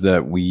 rhythms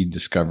that we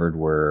discovered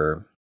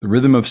were the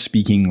rhythm of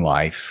speaking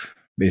life,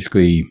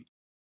 basically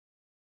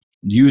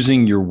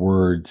using your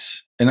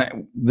words.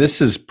 And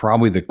this is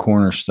probably the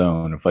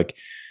cornerstone of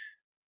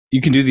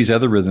you can do these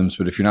other rhythms,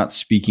 but if you're not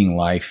speaking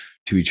life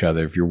to each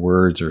other, if your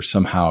words are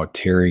somehow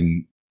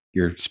tearing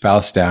your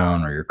spouse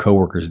down or your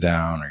coworkers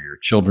down or your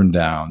children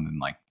down,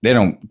 then they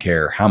don't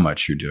care how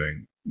much you're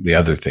doing the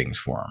other things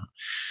for them.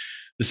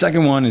 The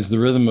second one is the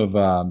rhythm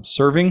of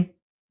serving.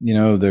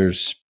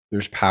 There's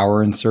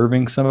power in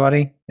serving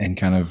somebody and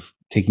kind of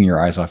taking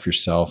your eyes off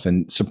yourself.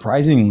 And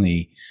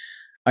surprisingly,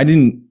 I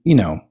didn't,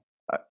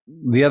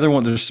 the other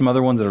one, there's some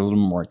other ones that are a little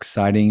more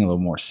exciting, a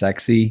little more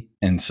sexy.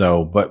 And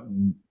so, but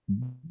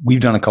we've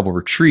done a couple of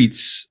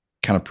retreats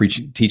kind of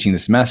teaching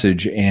this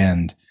message,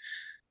 and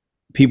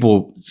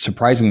people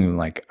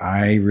surprisingly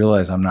I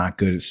realize I'm not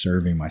good at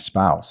serving my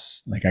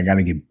spouse. I got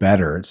to get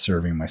better at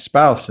serving my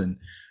spouse and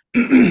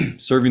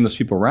serving those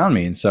people around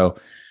me. And so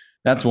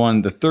that's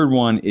one. The third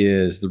one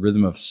is the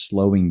rhythm of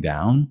slowing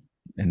down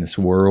in this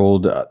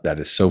world that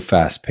is so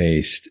fast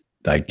paced.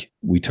 Like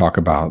we talk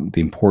about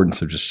the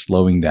importance of just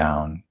slowing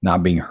down,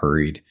 not being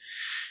hurried,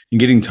 and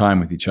getting time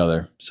with each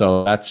other.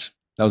 So that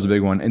was a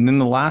big one. And then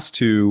the last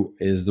two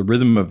is the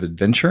rhythm of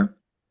adventure.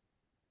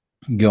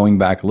 Going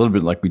back a little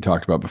bit, like we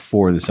talked about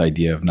before, this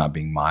idea of not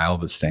being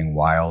mild, but staying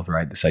wild,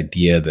 right? This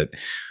idea that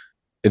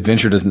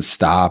adventure doesn't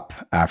stop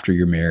after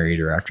you're married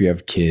or after you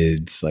have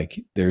kids.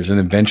 Like there's an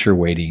adventure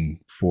waiting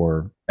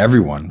for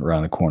everyone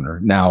around the corner.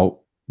 Now,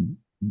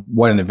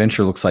 what an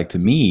adventure looks like to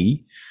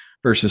me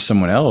versus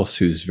someone else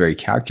who's very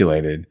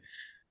calculated,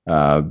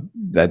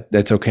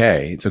 that's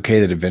okay. It's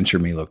okay that adventure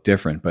may look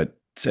different, but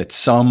at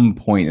some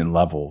point in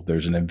level,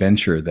 there's an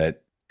adventure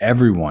that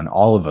everyone,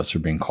 all of us are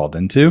being called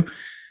into.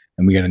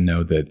 And we got to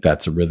know that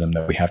that's a rhythm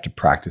that we have to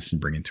practice and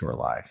bring into our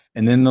life.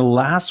 And then the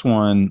last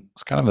one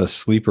was kind of a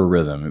sleeper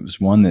rhythm. It was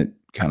one that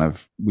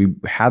we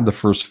had the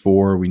first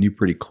four. We knew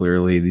pretty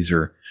clearly these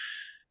are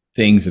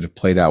things that have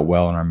played out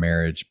well in our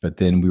marriage. But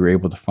then we were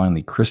able to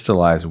finally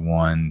crystallize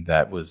one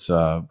that was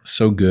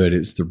so good. It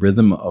was the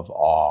rhythm of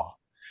awe.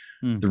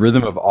 The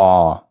rhythm of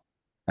awe.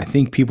 I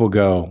think people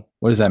go,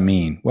 what does that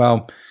mean?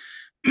 Well,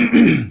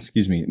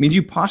 excuse me. It means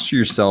you posture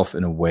yourself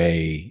in a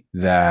way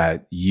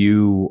that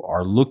you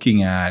are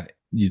looking at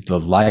the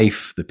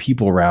life, the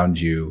people around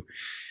you,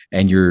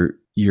 and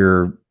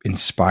you're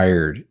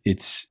inspired.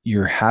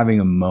 You're having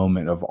a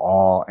moment of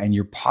awe, and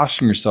you're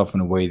posturing yourself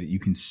in a way that you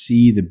can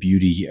see the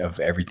beauty of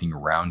everything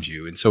around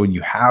you. And so when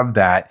you have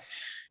that,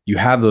 you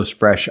have those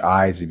fresh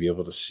eyes to be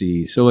able to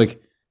see. So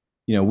like,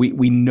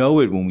 we know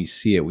it when we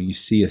see it. When you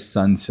see a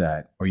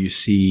sunset, or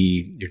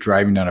you're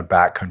driving down a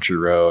backcountry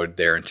road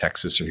there in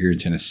Texas or here in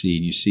Tennessee,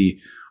 and you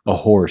see a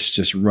horse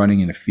just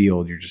running in a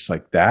field, you're just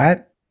like,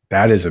 that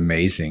is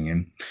amazing.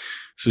 And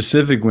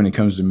specific when it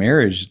comes to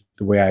marriage,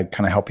 the way I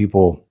kind of help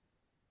people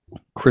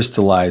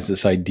crystallize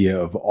this idea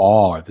of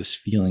awe, or this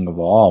feeling of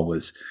awe,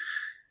 was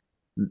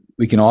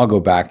we can all go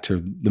back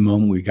to the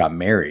moment we got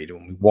married.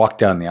 When we walked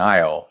down the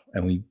aisle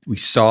and we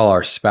saw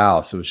our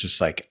spouse, it was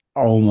just like,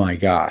 oh my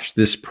gosh,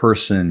 this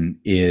person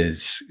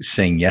is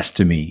saying yes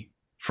to me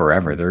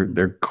forever.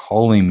 They're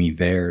calling me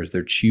theirs.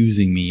 They're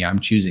choosing me. I'm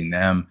choosing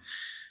them.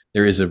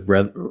 There is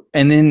and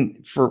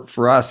then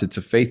for us, it's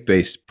a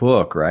faith-based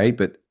book, right?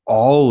 But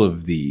all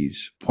of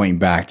these point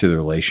back to the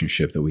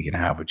relationship that we can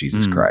have with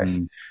Jesus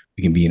Christ.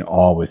 We can be in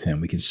awe with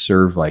him. We can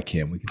serve like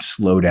him. We can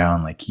slow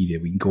down like he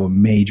did. We can go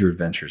on major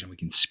adventures, and we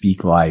can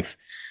speak life.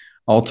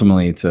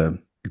 Ultimately, it's a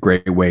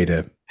great way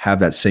to have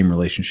that same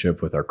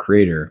relationship with our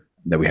Creator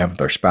that we have with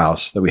our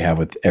spouse, that we have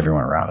with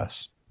everyone around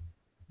us.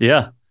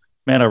 Yeah,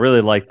 man, I really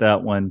like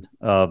that one.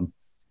 Are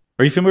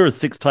you familiar with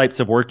 6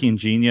 Types of Working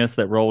Genius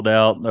that rolled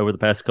out over the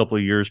past couple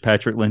of years?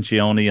 Patrick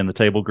Lencioni and the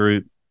Table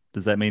Group.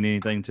 Does that mean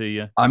anything to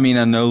you? I mean,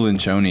 I know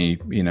Lencioni,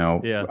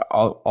 Yeah.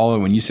 all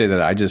when you say that,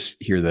 I just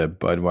hear the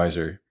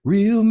Budweiser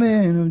real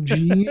man of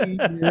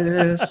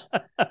genius.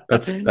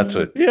 That's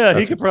what. Yeah,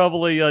 he could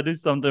probably do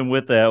something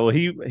with that. Well,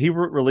 he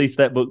released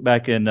that book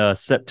back in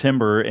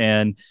September,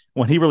 and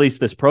when he released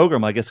this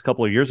program, I guess a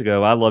couple of years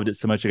ago, I loved it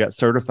so much I got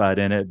certified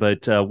in it.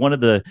 But one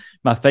of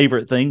my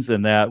favorite things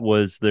in that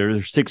was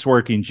there's 6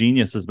 working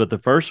geniuses, but the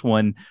first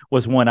one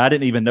was one I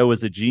didn't even know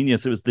was a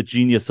genius. It was the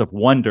genius of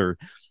wonder.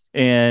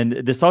 And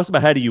this talks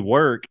about how do you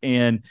work.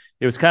 And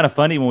it was kind of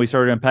funny when we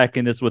started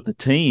unpacking this with the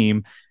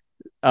team.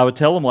 I would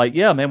tell them, like,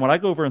 yeah, man, when I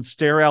go over and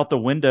stare out the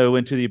window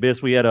into the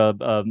abyss, we had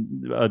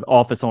an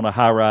office on a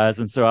high rise.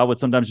 And so I would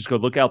sometimes just go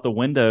look out the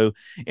window,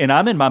 and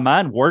I'm in my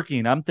mind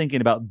working. I'm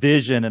thinking about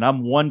vision, and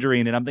I'm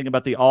wondering, and I'm thinking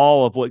about the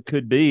awe of what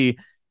could be.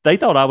 They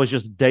thought I was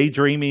just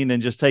daydreaming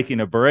and just taking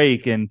a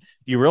break. And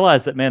you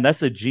realize that, man,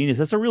 that's a genius.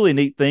 That's a really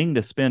neat thing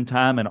to spend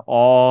time in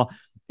awe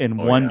and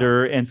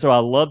wonder. Yeah. And so I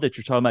love that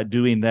you're talking about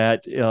doing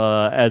that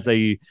as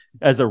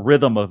a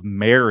rhythm of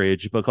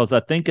marriage, because I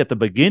think at the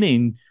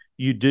beginning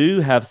you do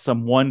have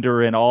some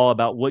wonder and awe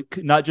about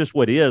not just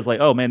what is, like,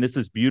 oh man, this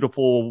is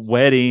beautiful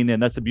wedding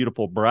and that's a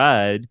beautiful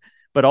bride,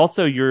 but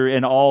also you're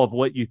in awe of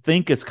what you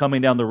think is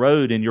coming down the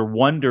road and your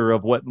wonder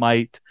of what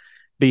might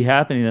be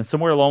happening. And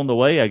somewhere along the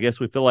way, I guess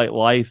we feel like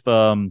life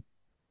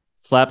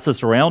slaps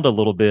us around a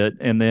little bit,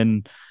 and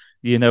then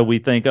we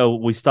think, oh,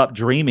 we stop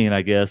dreaming,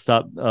 I guess,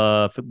 stop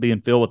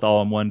being filled with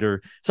awe and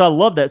wonder. So I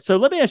love that. So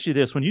let me ask you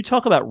this. When you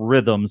talk about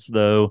rhythms,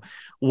 though,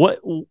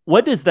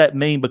 what does that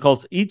mean?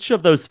 Because each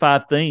of those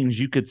 5 things,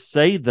 you could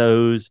say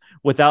those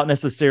without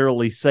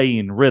necessarily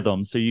saying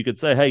rhythm. So you could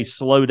say, hey,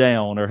 slow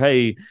down, or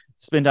hey,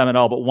 spend time at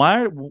all. But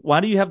why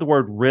do you have the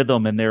word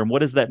rhythm in there? And what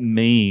does that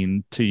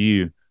mean to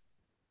you?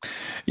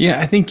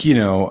 Yeah, I think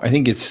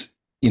it's,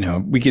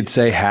 we could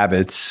say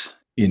habits,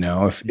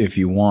 if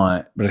you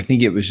want, but I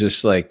think it was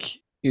just like,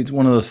 it's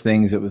one of those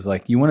things that was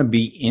like, you want to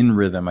be in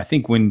rhythm. I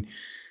think when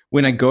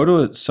I go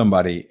to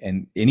somebody,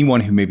 and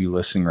anyone who may be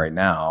listening right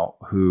now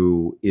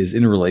who is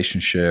in a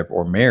relationship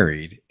or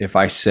married, if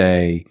I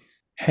say,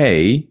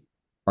 hey,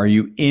 are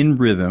you in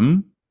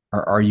rhythm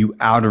or are you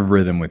out of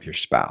rhythm with your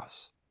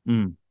spouse?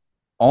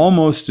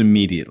 Almost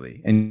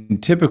immediately,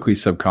 and typically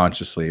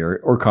subconsciously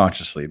or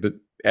consciously, but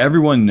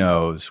everyone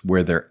knows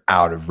where they're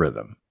out of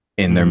rhythm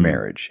in their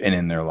marriage and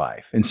in their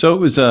life. And so it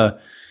was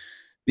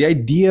the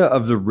idea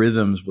of the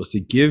rhythms was to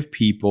give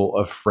people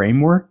a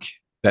framework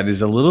that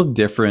is a little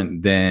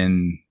different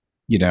than,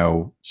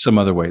 some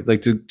other way.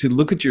 Like to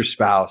look at your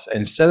spouse and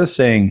instead of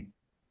saying,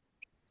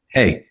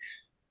 hey,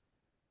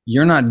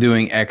 you're not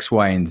doing X,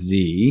 Y, and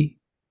Z.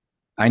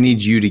 I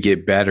need you to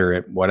get better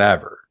at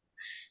whatever.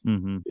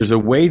 Mm-hmm. There's a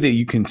way that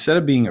you can, instead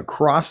of being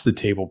across the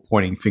table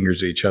pointing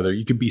fingers at each other,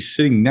 you could be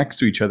sitting next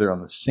to each other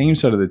on the same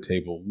side of the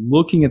table,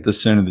 looking at the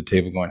center of the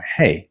table going,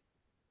 hey,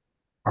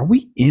 are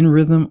we in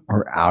rhythm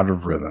or out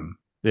of rhythm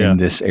in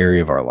this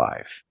area of our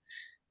life?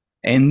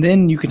 And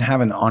then you can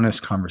have an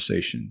honest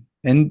conversation.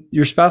 And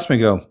your spouse may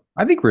go,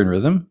 I think we're in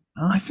rhythm.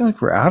 Oh, I feel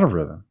like we're out of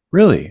rhythm.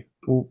 Really?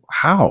 Well,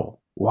 how?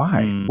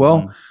 Why? Mm-hmm.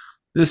 Well,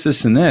 this,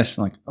 and this.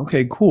 I'm like,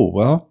 okay, cool.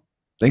 Well,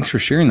 thanks for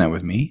sharing that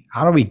with me.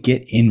 How do we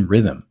get in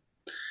rhythm?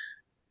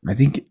 I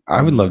think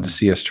I would love to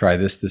see us try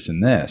this,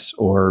 and this.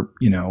 Or,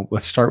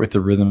 let's start with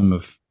the rhythm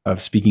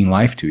of speaking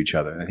life to each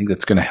other. And I think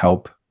that's going to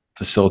help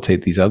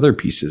facilitate these other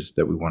pieces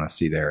that we want to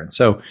see there. And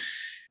so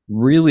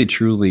really,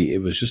 truly,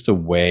 it was just a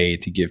way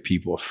to give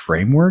people a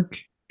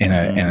framework and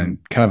a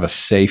kind of a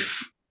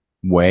safe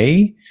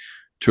way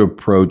to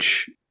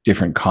approach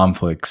different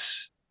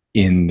conflicts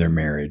in their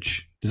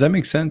marriage. Does that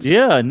make sense?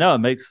 Yeah, no, it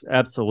makes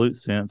absolute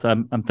sense.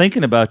 I'm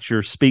thinking about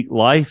your speak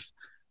life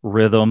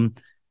rhythm.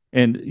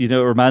 And, it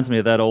reminds me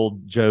of that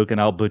old joke, and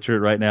I'll butcher it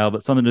right now,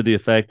 but something to the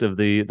effect of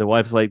the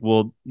wife's like,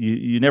 well,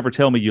 you never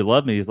tell me you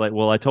love me. He's like,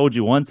 well, I told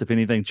you once, if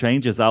anything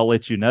changes, I'll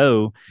let you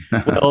know.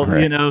 Well,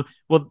 right.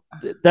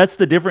 That's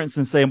the difference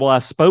in saying, well, I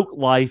spoke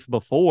life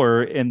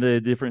before, and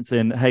the difference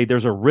in, hey,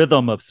 there's a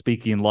rhythm of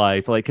speaking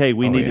life. Like, hey,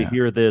 we need to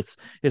hear this.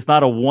 It's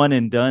not a one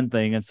and done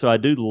thing. And so I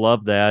do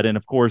love that. And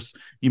of course,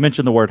 you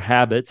mentioned the word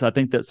habits. I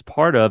think that's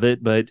part of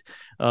it, but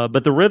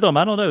the rhythm,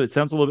 I don't know. It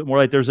sounds a little bit more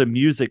like there's a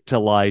music to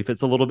life.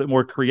 It's a little bit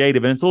more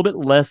creative, and it's a little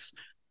bit less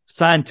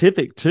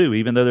scientific too,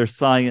 even though there's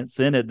science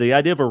in it. The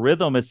idea of a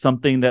rhythm is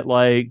something that,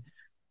 like,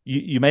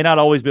 you may not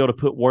always be able to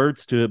put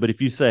words to it, but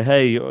if you say,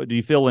 hey, do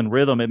you feel in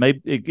rhythm?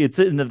 It gets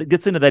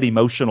into that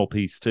emotional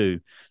piece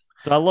too.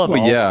 So I love it.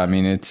 Well, yeah. I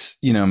mean, it's,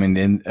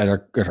 at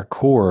our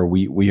core,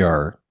 we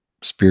are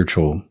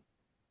spiritual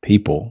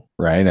people,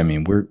 right? I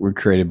mean, we're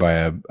created by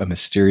a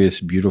mysterious,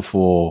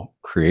 beautiful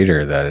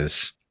creator that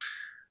is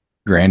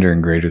grander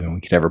and greater than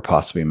we could ever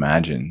possibly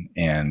imagine.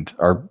 And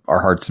our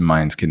hearts and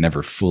minds can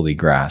never fully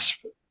grasp,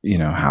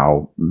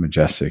 how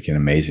majestic and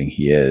amazing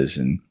he is.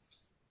 And,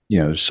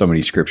 there's so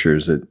many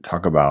scriptures that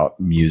talk about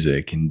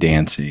music and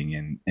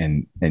dancing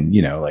and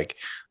like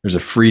there's a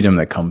freedom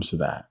that comes to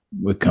that,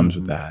 with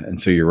that. And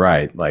so you're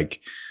right.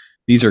 Like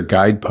these are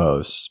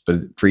guideposts,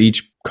 but for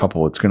each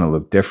couple, it's going to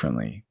look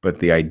differently. But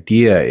the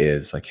idea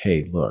is like,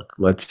 hey, look,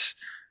 let's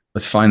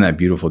find that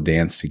beautiful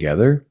dance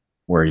together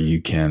where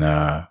you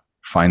can,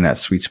 find that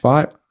sweet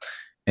spot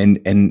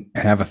and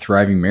have a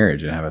thriving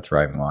marriage and have a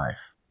thriving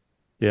life.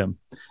 Yeah.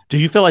 Do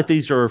you feel like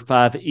these are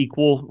 5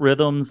 equal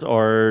rhythms,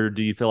 or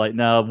do you feel like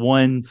now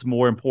one's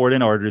more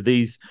important, or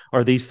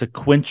are these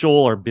sequential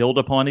or build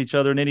upon each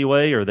other in any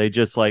way? Or are they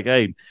just like,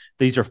 hey,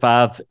 these are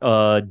 5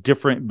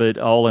 different but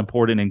all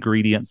important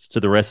ingredients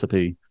to the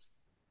recipe?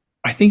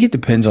 I think it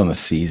depends on the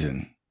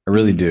season. I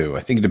really do.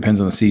 I think it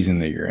depends on the season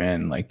that you're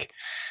in. Like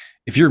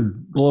if you're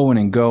blowing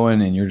and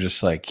going and you're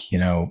just like,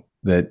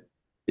 that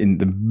in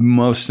the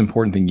most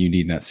important thing you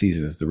need in that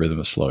season is the rhythm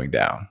of slowing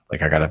down.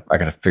 Like I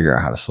gotta figure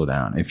out how to slow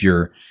down. If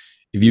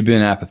you've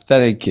been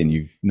apathetic and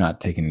you've not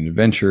taken an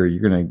adventure,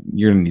 you're gonna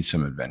need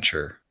some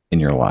adventure in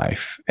your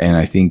life. And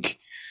I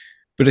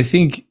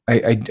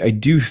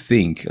do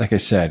think, like I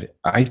said,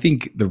 I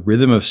think the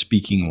rhythm of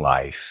speaking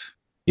life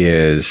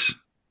is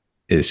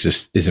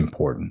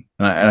important.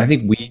 And I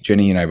think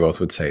Jenny and I both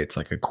would say it's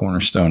like a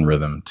cornerstone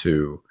rhythm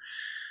to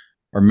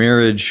our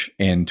marriage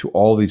and to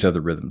all these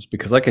other rhythms.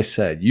 Because like I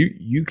said,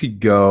 you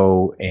could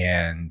go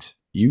and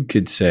you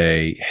could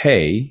say,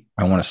 hey,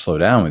 I want to slow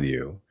down with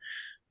you.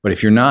 But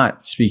if you're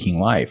not speaking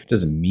life, it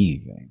doesn't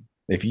mean anything.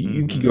 If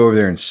you could go over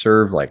there and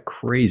serve like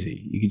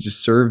crazy, you could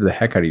just serve the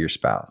heck out of your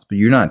spouse, but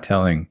you're not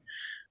telling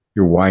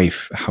your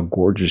wife how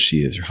gorgeous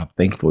she is or how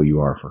thankful you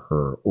are for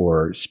her,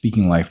 or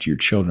speaking life to your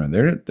children.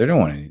 They don't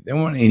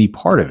want any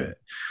part of it.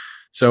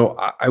 So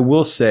I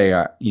will say,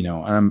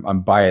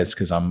 I'm biased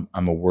because I'm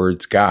a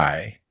words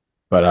guy,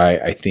 but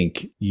I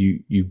think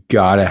you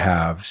gotta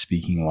have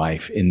speaking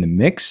life in the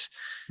mix,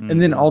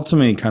 and then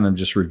ultimately kind of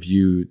just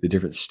review the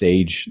different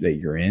stage that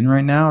you're in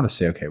right now to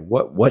say, okay,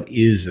 what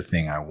is the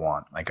thing I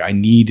want? Like I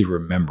need to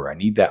remember, I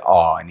need that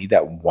awe, I need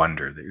that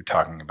wonder that you're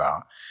talking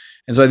about.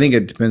 And so I think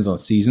it depends on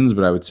seasons,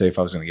 but I would say if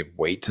I was going to give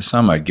weight to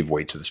some, I'd give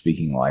weight to the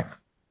speaking life.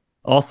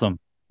 Awesome.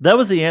 That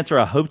was the answer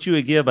I hoped you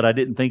would give, but I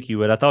didn't think you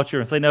would. I thought you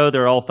were going to say, no,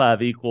 they're all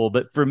 5 equal.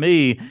 But for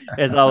me,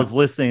 as I was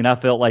listening, I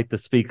felt like the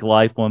speak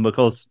life one,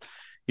 because,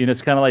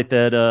 it's kind of like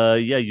that.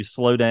 You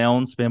slow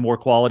down, spend more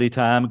quality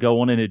time, go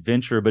on an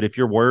adventure. But if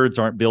your words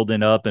aren't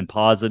building up and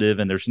positive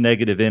and there's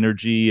negative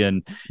energy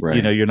and,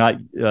 right, you're not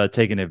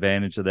taking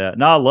advantage of that.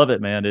 No, I love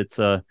it, man. It's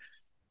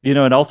It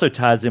also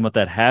ties in with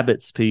that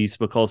habits piece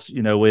because,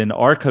 in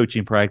our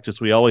coaching practice,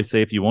 we always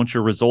say if you want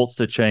your results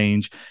to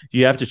change,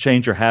 you have to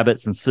change your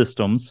habits and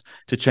systems.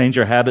 To change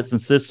your habits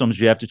and systems,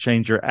 you have to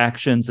change your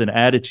actions and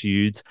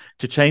attitudes.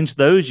 To change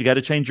those, you got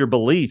to change your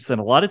beliefs.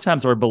 And a lot of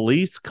times our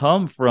beliefs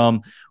come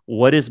from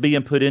what is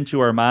being put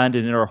into our mind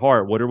and in our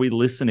heart. What are we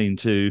listening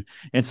to?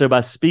 And so by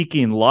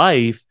speaking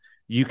life,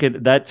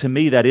 that to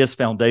me, that is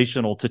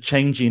foundational to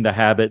changing the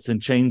habits and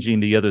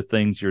changing the other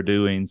things you're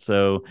doing.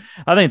 So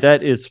I think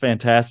that is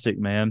fantastic,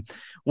 man.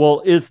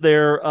 Well, is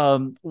there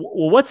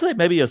what's like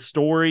maybe a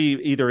story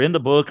either in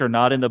the book or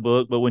not in the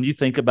book, but when you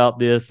think about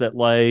this, that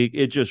like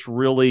it just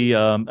really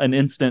an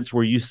instance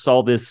where you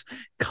saw this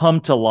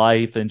come to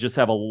life and just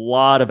have a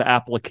lot of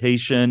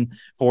application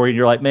for it. And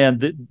you're like, man,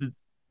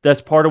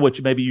 that's part of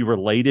what maybe you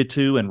related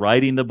to in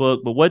writing the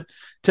book. But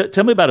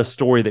tell me about a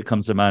story that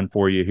comes to mind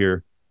for you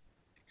here.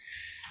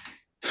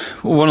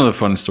 Well, one of the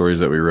fun stories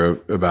that we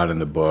wrote about in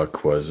the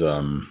book was,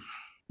 I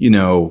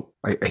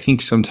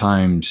think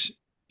sometimes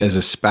as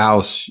a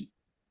spouse,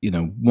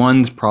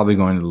 one's probably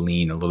going to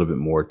lean a little bit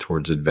more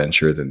towards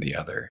adventure than the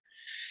other.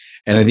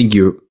 And I think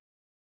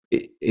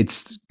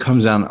it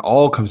comes down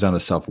to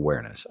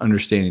self-awareness,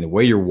 understanding the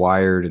way you're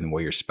wired and the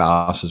way your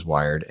spouse is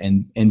wired,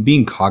 and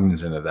being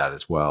cognizant of that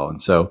as well.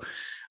 And so,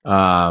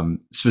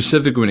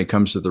 specifically when it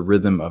comes to the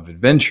rhythm of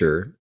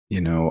adventure,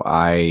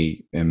 I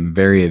am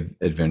very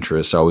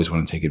adventurous. I always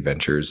want to take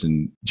adventures,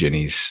 and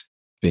Jenny's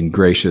been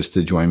gracious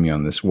to join me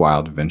on this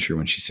wild adventure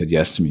when she said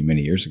yes to me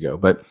many years ago.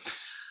 But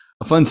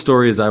a fun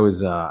story is I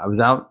was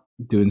out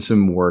doing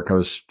some work. I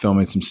was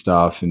filming some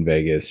stuff in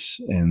Vegas,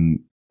 and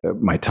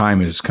my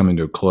time is coming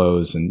to a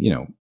close, and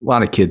a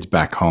lot of kids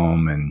back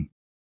home, and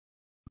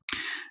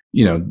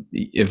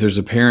if there's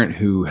a parent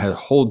who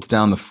holds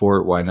down the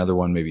fort while another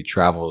one maybe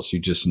travels, you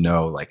just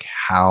know like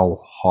how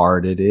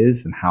hard it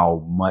is and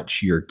how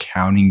much you're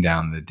counting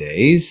down the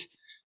days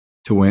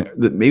to when,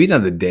 maybe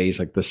not the days,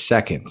 like the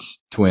seconds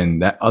to when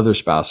that other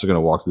spouse is going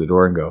to walk through the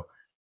door and go,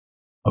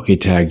 okay,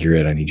 Tag, you're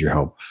it. I need your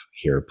help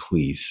here,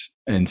 please.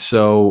 And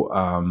so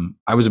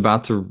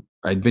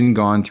I'd been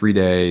gone 3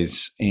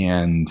 days,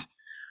 and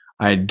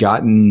I had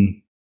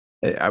gotten,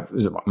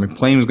 my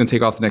plane was going to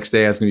take off the next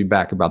day. I was going to be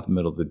back about the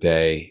middle of the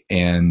day.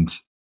 And,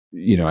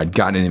 I'd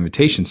gotten an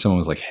invitation. Someone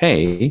was like,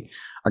 hey,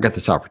 I got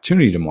this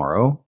opportunity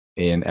tomorrow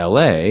in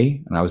LA.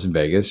 And I was in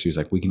Vegas. He was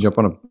like, we can jump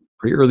on a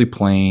pretty early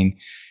plane,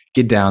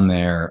 get down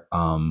there.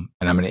 And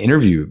I'm going to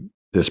interview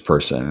this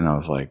person. And I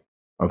was like,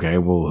 okay,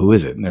 well, who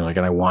is it? And they're like,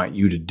 and I want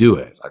you to do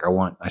it. Like,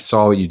 I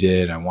saw what you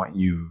did. I want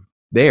you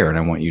there. And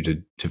I want you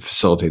to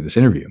facilitate this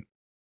interview.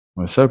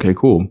 I said, okay,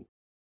 cool.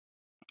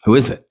 Who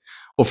is it?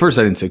 Well, first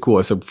I didn't say cool.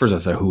 I said,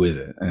 who is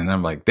it? And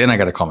I'm like, then I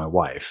got to call my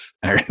wife.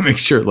 And I got to make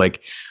sure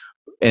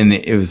and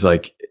it was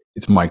like,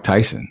 it's Mike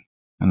Tyson.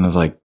 And I was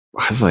like,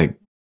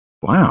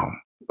 wow,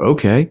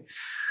 okay. I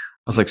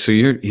was like,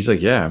 he's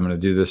like, yeah, I'm going to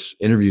do this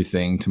interview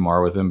thing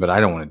tomorrow with him, but I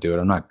don't want to do it.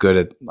 I'm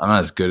not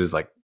as good as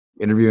like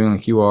interviewing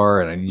like you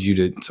are. And I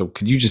need so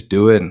could you just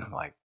do it? And I'm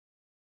like,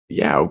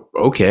 yeah,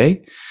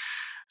 okay.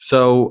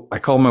 So I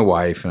called my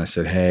wife and I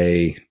said,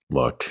 hey,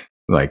 look,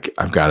 like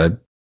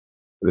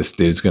this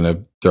dude's going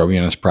to throw me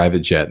on his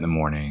private jet in the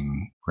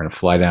morning. We're going to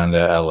fly down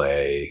to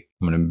LA.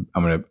 I'm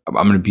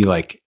going to be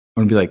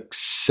like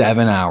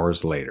 7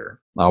 hours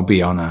later. I'll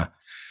be on the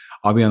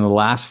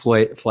last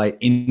flight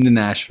into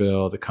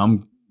Nashville to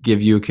come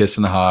give you a kiss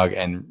and a hug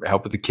and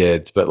help with the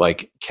kids. But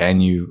like,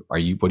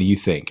 what do you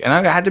think? And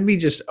I had to be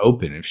just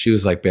open. If she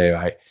was like, babe,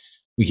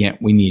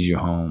 we need you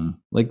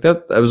home. Like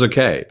that was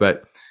okay.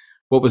 But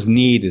what was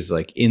neat is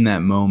like in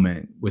that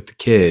moment with the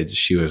kids,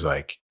 she was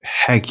like,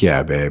 heck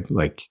yeah, babe.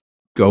 Like,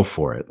 go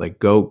for it. Like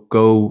go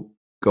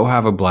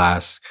have a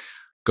blast,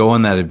 go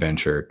on that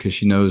adventure. Cause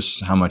she knows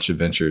how much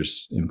adventure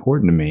is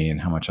important to me and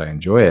how much I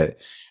enjoy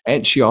it.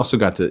 And she also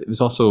it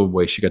was also a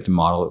way she got to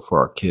model it for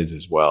our kids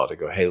as well, to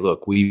go, hey,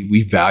 look,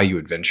 we value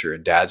adventure,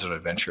 and dad's on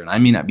adventure. And I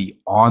may not be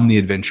on the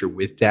adventure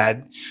with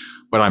dad,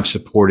 but I'm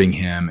supporting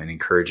him and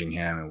encouraging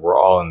him. And we're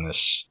all in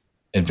this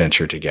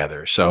adventure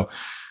together. So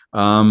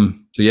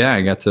yeah,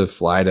 I got to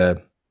fly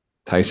to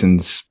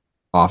Tyson's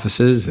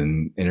offices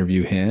and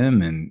interview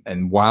him.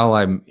 And while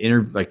I'm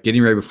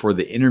getting ready before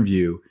the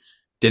interview,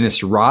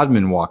 Dennis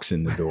Rodman walks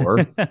in the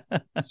door.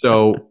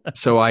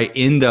 so I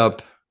end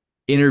up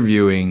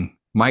interviewing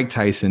Mike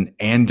Tyson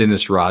and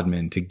Dennis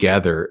Rodman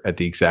together at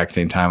the exact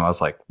same time. I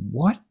was like,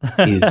 what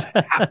is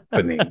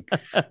happening?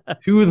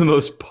 Two of the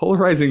most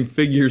polarizing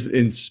figures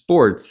in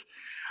sports.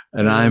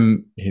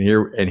 And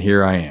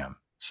here I am.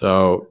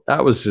 So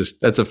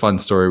that's a fun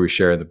story we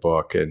share in the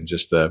book, and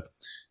just the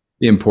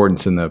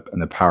importance and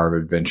the power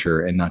of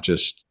adventure, and not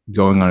just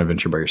going on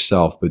adventure by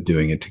yourself, but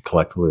doing it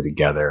collectively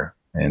together,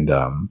 and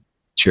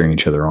cheering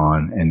each other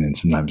on, and then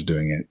sometimes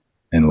doing it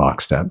in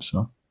lockstep.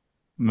 So,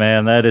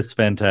 man, that is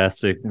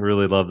fantastic.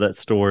 Really love that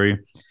story.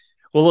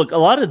 Well, look, a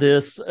lot of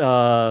this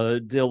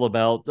deal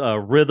about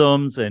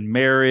rhythms and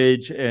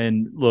marriage,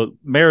 and look,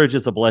 marriage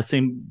is a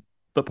blessing,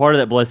 but part of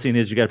that blessing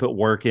is you got to put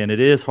work in.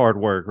 It is hard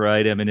work,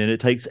 right? I mean, and it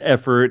takes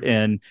effort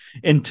and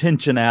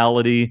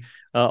intentionality,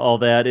 all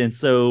that. And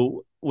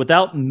so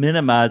without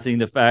minimizing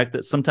the fact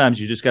that sometimes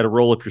you just got to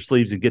roll up your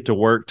sleeves and get to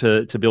work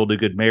to build a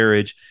good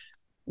marriage.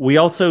 We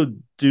also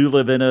do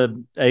live in a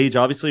age,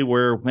 obviously,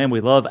 where, man, we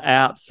love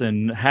apps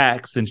and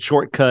hacks and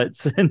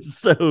shortcuts. And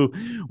so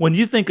when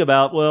you think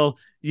about, well,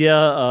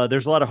 yeah,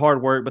 there's a lot of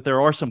hard work, but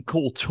there are some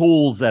cool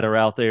tools that are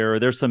out there.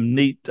 There's some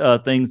neat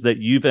things that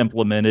you've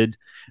implemented.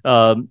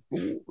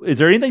 Is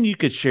there anything you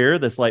could share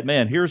that's like,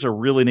 man, here's a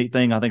really neat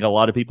thing I think a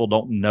lot of people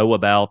don't know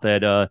about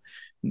that,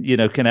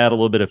 can add a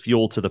little bit of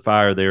fuel to the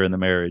fire there in the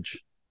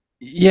marriage?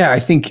 Yeah, I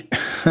think,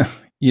 I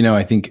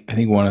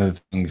think one of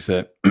the things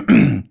that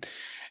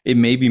it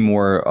may be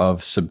more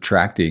of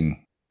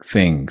subtracting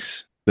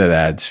things that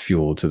adds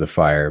fuel to the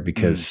fire,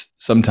 because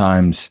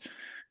sometimes,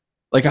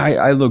 like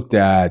I looked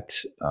at,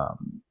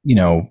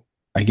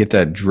 I get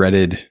that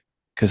dreaded,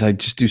 because I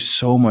just do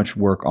so much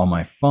work on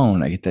my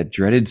phone. I get that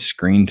dreaded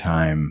screen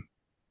time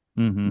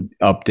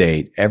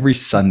update every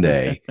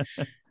Sunday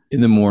in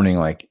the morning.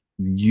 Like,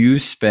 you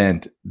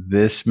spent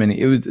this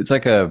many, it's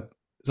like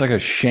a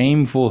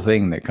shameful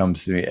thing that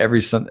comes to me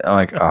every Sunday. I'm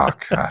like, oh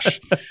gosh,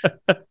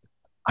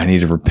 I need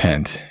to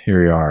repent.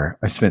 Here we are.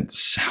 I spent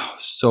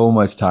so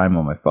much time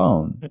on my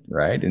phone,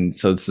 right? And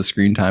so it's the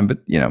screen time, but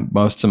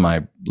most of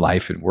my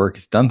life and work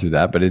is done through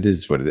that, but it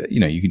is what it is.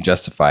 You can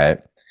justify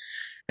it.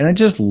 And I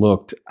just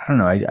looked, I don't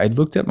know, I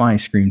looked at my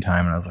screen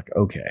time and I was like,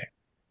 okay,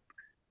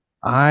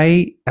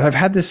 I've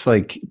had this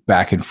like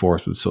back and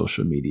forth with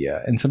social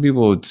media, and some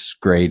people it's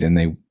great and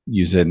they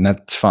use it and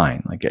that's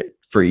fine. Like,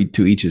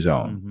 to each his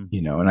own,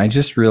 and I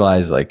just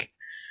realized like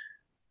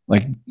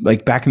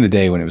back in the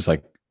day when it was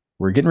like,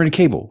 we're getting rid of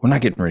cable. We're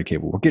not getting rid of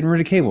cable. We're getting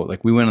rid of cable.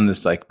 Like, we went on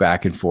this like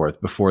back and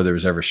forth before there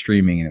was ever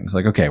streaming, and it was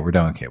like, okay, we're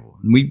done with cable.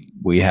 And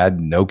we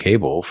had no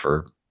cable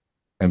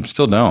and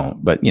still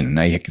don't, but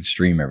now you can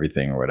stream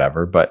everything or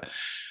whatever. But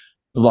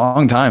a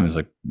long time is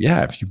like,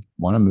 yeah, if you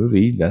want a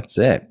movie, that's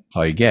it. That's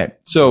all you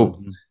get.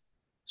 So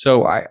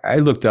I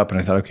looked up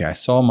and I thought, okay, I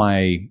saw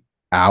my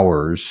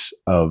hours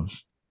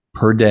of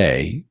per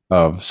day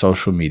of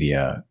social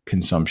media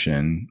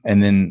consumption,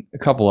 and then a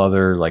couple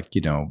other like,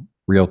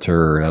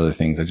 realtor and other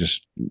things. I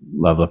just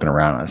love looking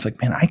around. I was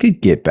like, man, I could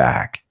get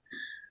back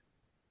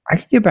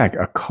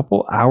a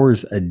couple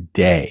hours a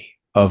day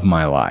of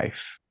my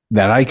life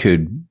that I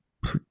could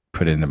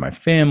put into my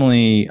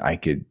family. I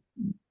could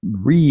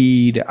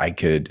read. I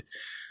could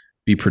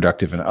be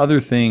productive in other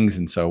things.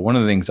 And so one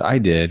of the things I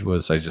did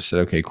was I just said,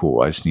 okay,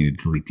 cool. I just need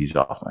to delete these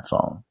off my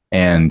phone.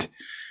 And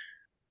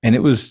it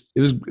was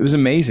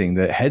amazing,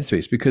 the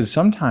headspace, because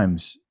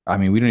sometimes,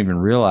 we don't even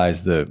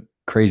realize the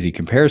crazy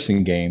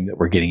comparison game that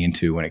we're getting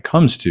into when it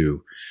comes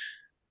to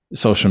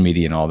social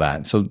media and all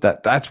that. So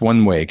that's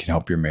one way it can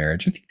help your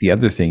marriage. I think the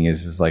other thing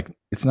is like,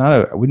 it's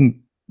not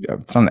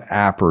an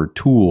app or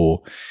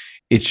tool.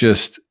 It's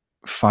just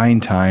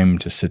find time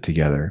to sit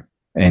together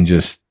and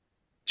just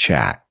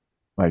chat.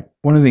 Like,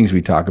 one of the things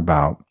we talk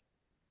about,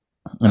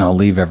 and I'll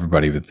leave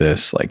everybody with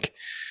this, like,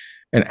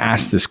 and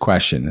ask this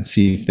question and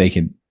see if they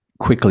can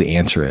quickly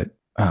answer it.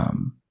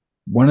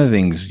 One of the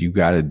things you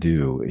got to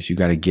do is you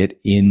got to get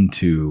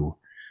into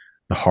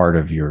the heart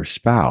of your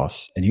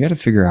spouse, and you got to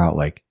figure out,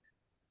 like,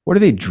 what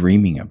are they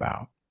dreaming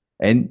about?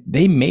 And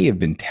they may have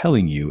been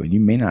telling you and you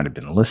may not have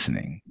been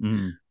listening.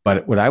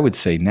 But what I would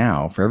say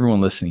now, for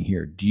everyone listening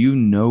here, do you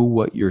know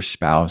what your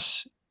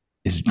spouse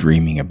is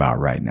dreaming about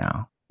right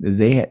now? Do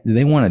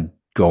they want to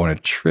go on a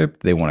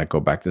trip? Do they want to go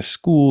back to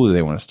school? Do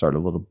they want to start a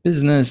little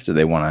business? Do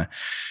they want to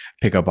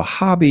pick up a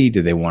hobby?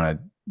 Do they want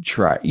to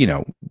try,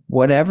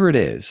 whatever it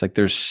is? Like,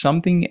 there's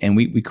something, and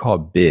we call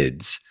it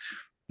bids.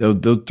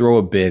 They'll throw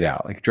a bid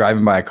out, like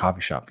driving by a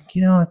coffee shop.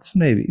 It's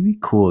maybe it'd be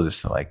cool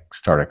just to like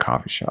start a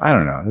coffee shop. I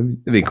don't know.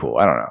 It'd be cool.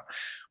 I don't know.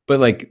 But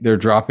like, they're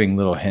dropping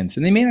little hints,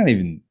 and they may not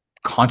even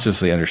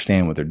consciously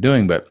understand what they're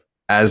doing. But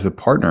as the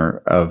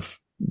partner of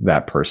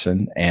that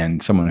person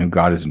and someone who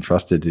God has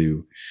entrusted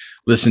to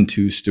listen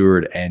to,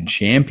 steward, and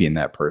champion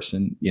that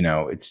person,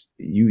 it's,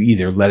 you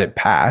either let it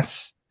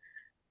pass,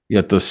 you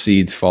let those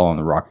seeds fall on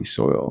the rocky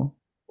soil,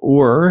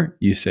 or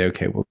you say,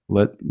 okay, well,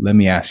 let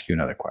me ask you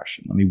another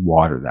question. Let me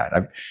water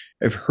that.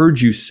 I've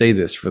heard you say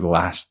this for the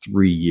last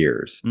 3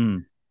 years,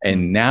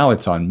 and now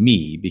it's on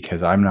me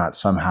because I'm not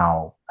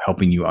somehow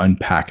helping you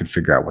unpack and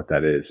figure out what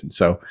that is. And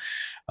so,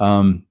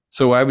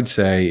 what I would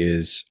say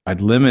is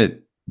I'd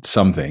limit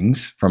some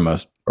things from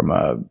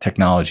a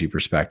technology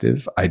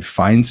perspective. I'd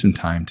find some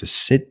time to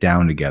sit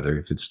down together,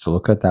 if it's to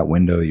look at that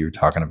window you were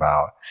talking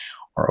about,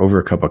 or over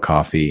a cup of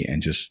coffee,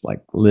 and just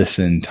like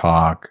listen,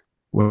 talk.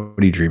 What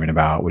are you dreaming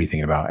about? What are you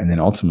thinking about? And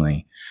then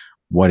ultimately,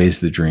 what is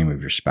the dream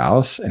of your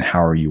spouse, and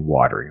how are you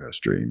watering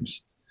those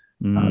dreams?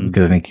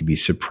 Because I think you'd be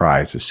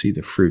surprised to see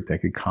the fruit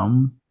that could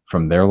come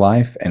from their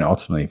life and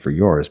ultimately for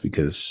yours,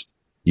 because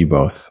you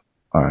both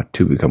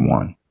two become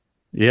one.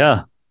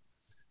 Yeah,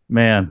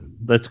 man,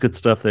 that's good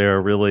stuff there.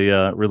 I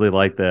really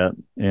like that.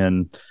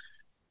 And,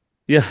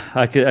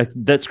 Yeah,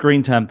 that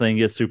screen time thing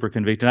is super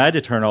convicting. I had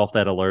to turn off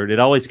that alert. It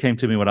always came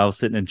to me when I was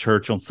sitting in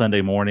church on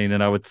Sunday morning,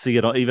 and I would see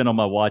it even on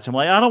my watch. I'm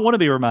like, I don't want to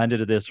be reminded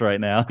of this right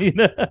now.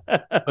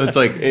 It's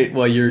like,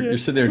 well, you're Yeah, you're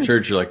sitting there in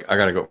church. You're like, I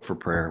gotta go for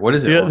prayer. What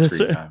is it? yeah, Oh, that's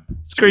screen right. time.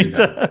 Screen Screen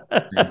time.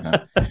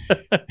 time.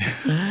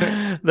 Screen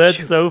time. That's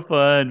Shoot. so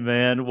fun,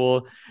 man.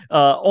 Well,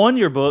 on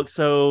your book,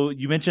 so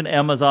you mentioned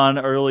Amazon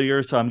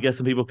earlier, so I'm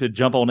guessing people could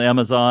jump on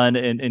Amazon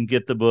and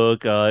get the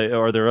book.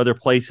 Are there other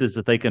places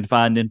that they can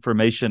find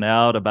information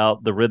out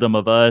about the Rhythm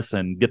of Us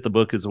and get the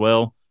book as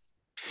well?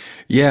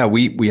 Yeah,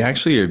 we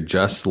actually have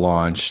just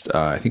launched.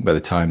 I think by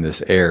the time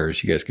this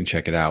airs, you guys can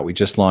check it out. We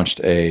just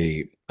launched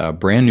a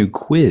brand new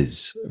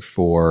quiz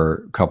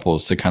for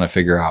couples to kind of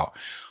figure out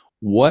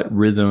what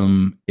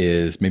rhythm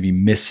is maybe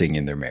missing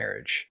in their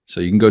marriage.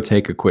 So you can go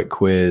take a quick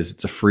quiz.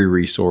 It's a free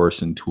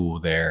resource and tool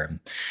there.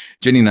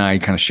 Jenny and I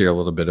kind of share a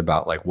little bit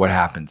about like what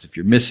happens if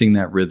you're missing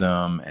that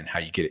rhythm and how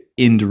you get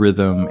into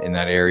rhythm in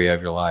that area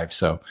of your life.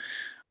 So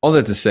all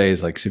that to say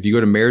is like, so if you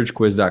go to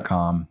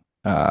marriagequiz.com,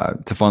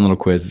 it's a fun little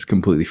quiz. It's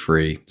completely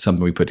free.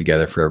 Something we put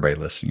together for everybody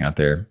listening out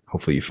there.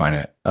 Hopefully you find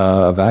it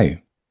of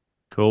value.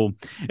 Cool.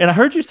 And I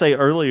heard you say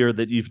earlier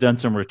that you've done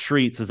some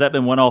retreats. Has that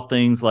been one-off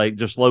things like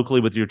just locally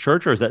with your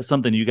church, or is that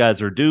something you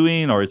guys are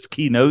doing, or is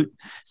keynote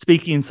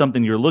speaking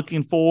something you're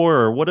looking for,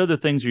 or what other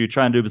things are you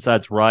trying to do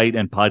besides write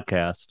and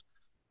podcast?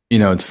 You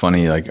know, it's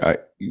funny. Like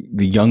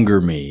the younger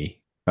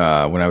me,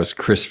 when I was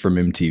Chris from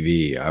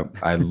MTV,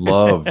 I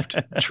loved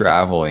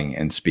traveling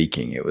and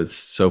speaking. It was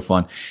so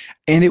fun,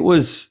 and it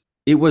was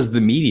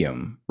the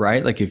medium,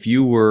 right? Like if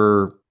you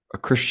were a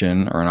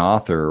Christian or an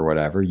author or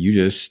whatever, you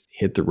just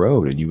hit the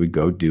road and you would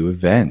go do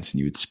events and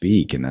you would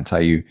speak, and that's how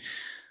you.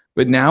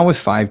 But now with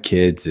 5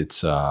 kids,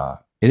 it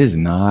is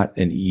not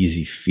an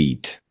easy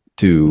feat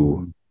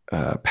to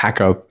pack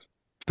up,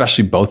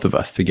 especially both of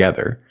us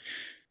together,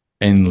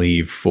 and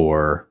leave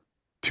for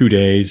 2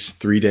 days,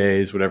 3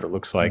 days, whatever it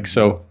looks like.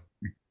 So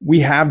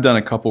we have done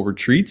a couple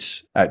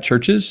retreats at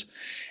churches,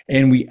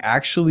 and we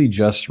actually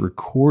just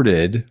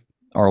recorded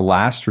our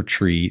last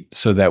retreat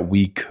so that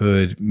we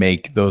could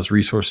make those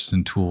resources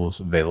and tools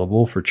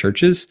available for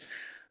churches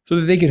so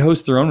that they could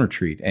host their own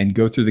retreat and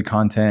go through the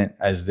content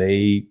as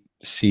they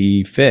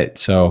see fit.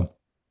 So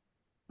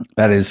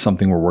that is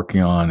something we're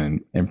working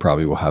on, and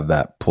probably we'll have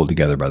that pulled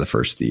together by the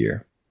first of the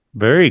year.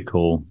 Very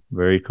cool.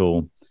 Very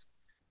cool.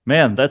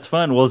 Man, that's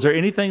fun. Well, is there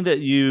anything that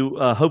you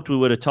hoped we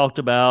would have talked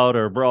about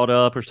or brought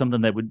up, or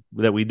something that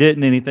we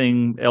didn't?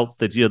 Anything else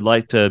that you'd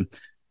like to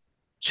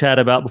chat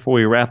about before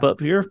we wrap up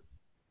here?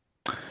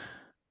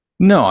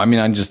 No, I mean,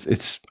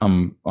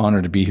 I'm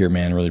honored to be here,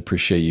 man. Really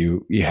appreciate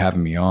you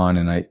having me on,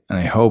 and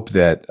I hope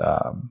that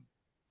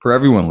for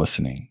everyone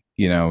listening,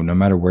 you know, no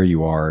matter where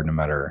you are, no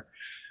matter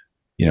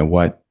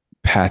what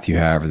path you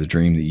have or the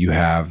dream that you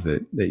have,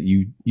 that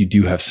you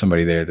do have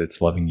somebody there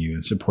that's loving you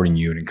and supporting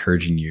you and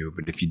encouraging you.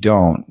 But if you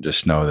don't,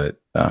 just know that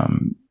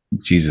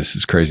Jesus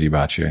is crazy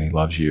about you and he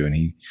loves you and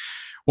he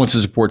wants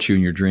to support you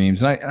in your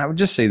dreams. And I would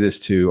just say this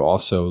too,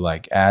 also,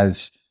 like,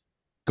 as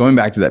going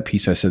back to that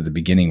piece I said at the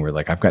beginning where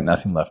like I've got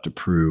nothing left to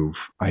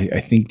prove, I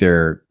think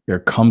there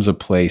comes a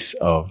place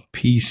of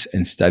peace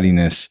and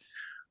steadiness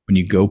when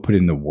you go put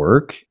in the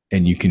work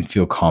and you can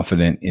feel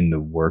confident in the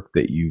work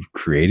that you've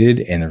created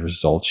and the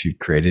results you've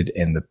created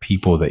and the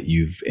people that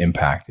you've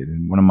impacted.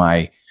 And one of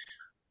my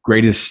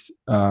greatest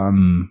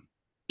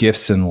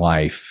gifts in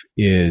life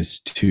is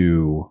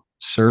to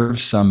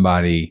serve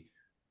somebody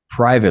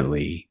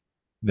privately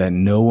that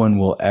no one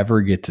will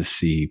ever get to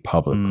see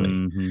publicly.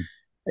 Mm-hmm.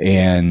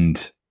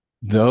 And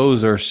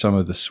those are some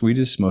of the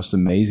sweetest, most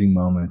amazing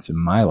moments in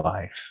my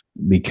life,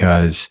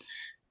 because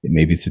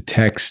maybe it's a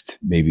text,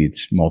 maybe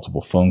it's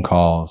multiple phone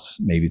calls,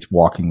 maybe it's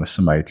walking with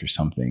somebody through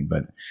something.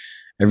 But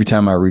every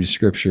time I read a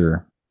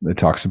scripture that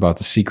talks about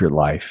the secret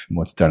life and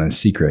what's done in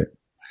secret,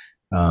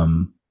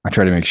 I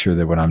try to make sure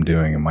that what I'm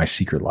doing in my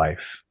secret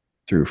life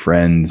through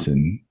friends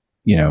and,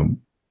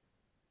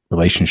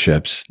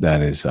 relationships,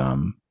 that is,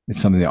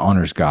 it's something that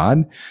honors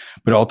God,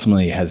 but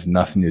ultimately has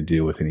nothing to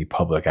do with any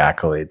public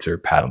accolades or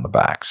pat on the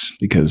backs,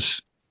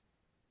 because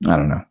I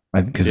don't know.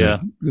 Because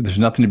there's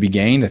nothing to be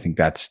gained. I think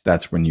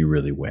that's when you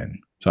really win.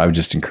 So I would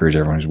just encourage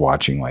everyone who's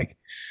watching, like,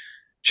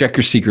 check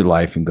your secret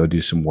life and go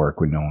do some work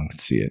when no one can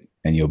see it,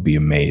 and you'll be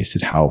amazed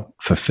at how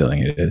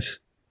fulfilling it is.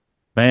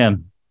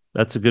 Man,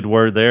 that's a good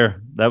word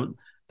there.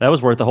 That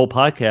was worth the whole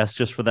podcast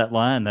just for that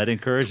line, that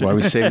encouragement. That's why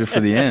we saved it for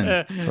the end.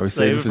 That's why we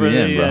saved it for the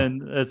end,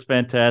 bro. That's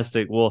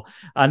fantastic. Well,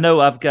 I know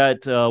I've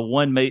got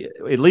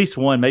at least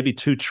one, maybe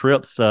 2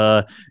 trips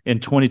in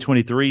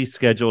 2023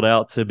 scheduled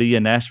out to be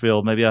in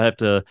Nashville. Maybe I'll have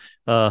to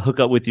hook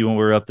up with you when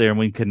we're up there and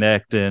we can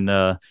connect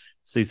and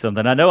see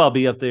something. I know I'll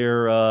be up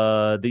there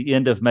the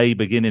end of May,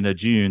 beginning of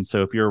June.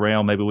 So if you're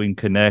around, maybe we can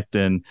connect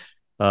and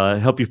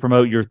help you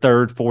promote your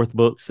 3rd, 4th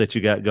books that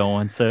you got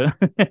going. So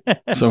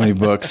many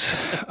books.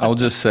 I'll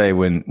just say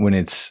when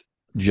it's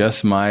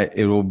just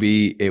it will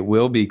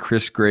be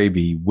Chris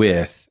Graebe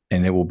with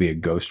and it will be a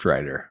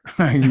ghostwriter.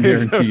 I can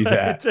guarantee you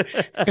that.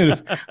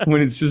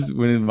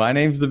 When my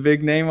name's the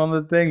big name on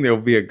the thing, there'll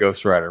be a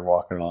ghostwriter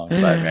walking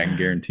alongside me. I can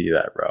guarantee you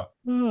that, bro.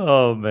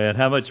 Oh man,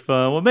 how much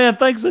fun. Well, man,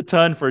 thanks a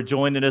ton for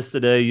joining us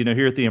today.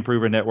 Here at the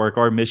Improver Network,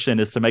 our mission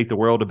is to make the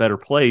world a better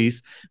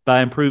place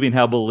by improving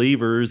how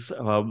believers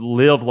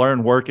live,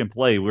 learn, work, and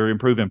play. We're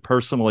improving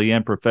personally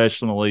and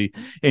professionally.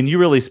 And you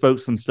really spoke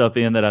some stuff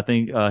in that I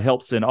think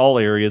helps in all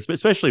areas, but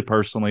especially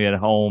personally at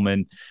home.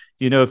 And,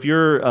 if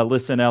you're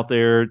listening out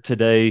there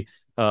today,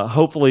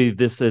 hopefully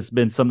this has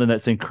been something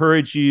that's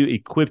encouraged you,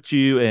 equipped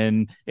you,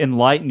 and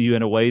enlightened you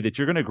in a way that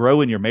you're going to grow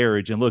in your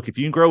marriage. And look, if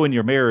you can grow in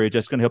your marriage,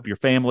 that's going to help your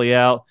family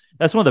out.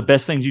 That's one of the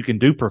best things you can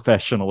do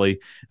professionally.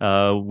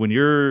 When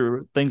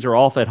your things are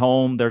off at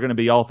home, they're going to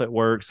be off at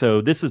work.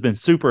 So this has been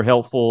super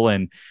helpful.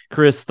 And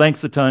Chris,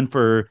 thanks a ton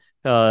for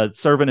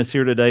serving us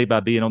here today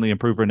by being on the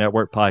Improver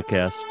Network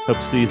podcast. Hope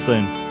to see you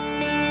soon.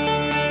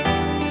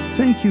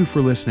 Thank you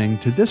for listening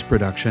to this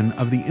production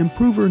of the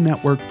Improver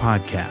Network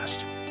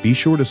podcast. Be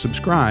sure to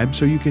subscribe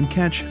so you can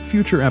catch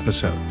future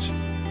episodes.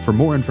 For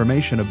more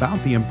information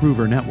about the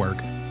Improver Network,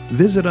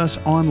 visit us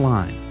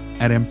online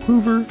at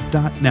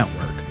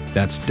improver.network.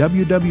 That's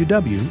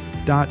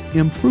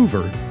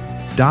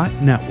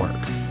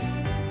www.improver.network.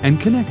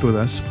 And connect with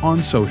us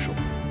on social.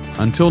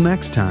 Until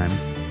next time,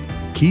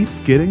 keep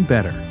getting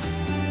better.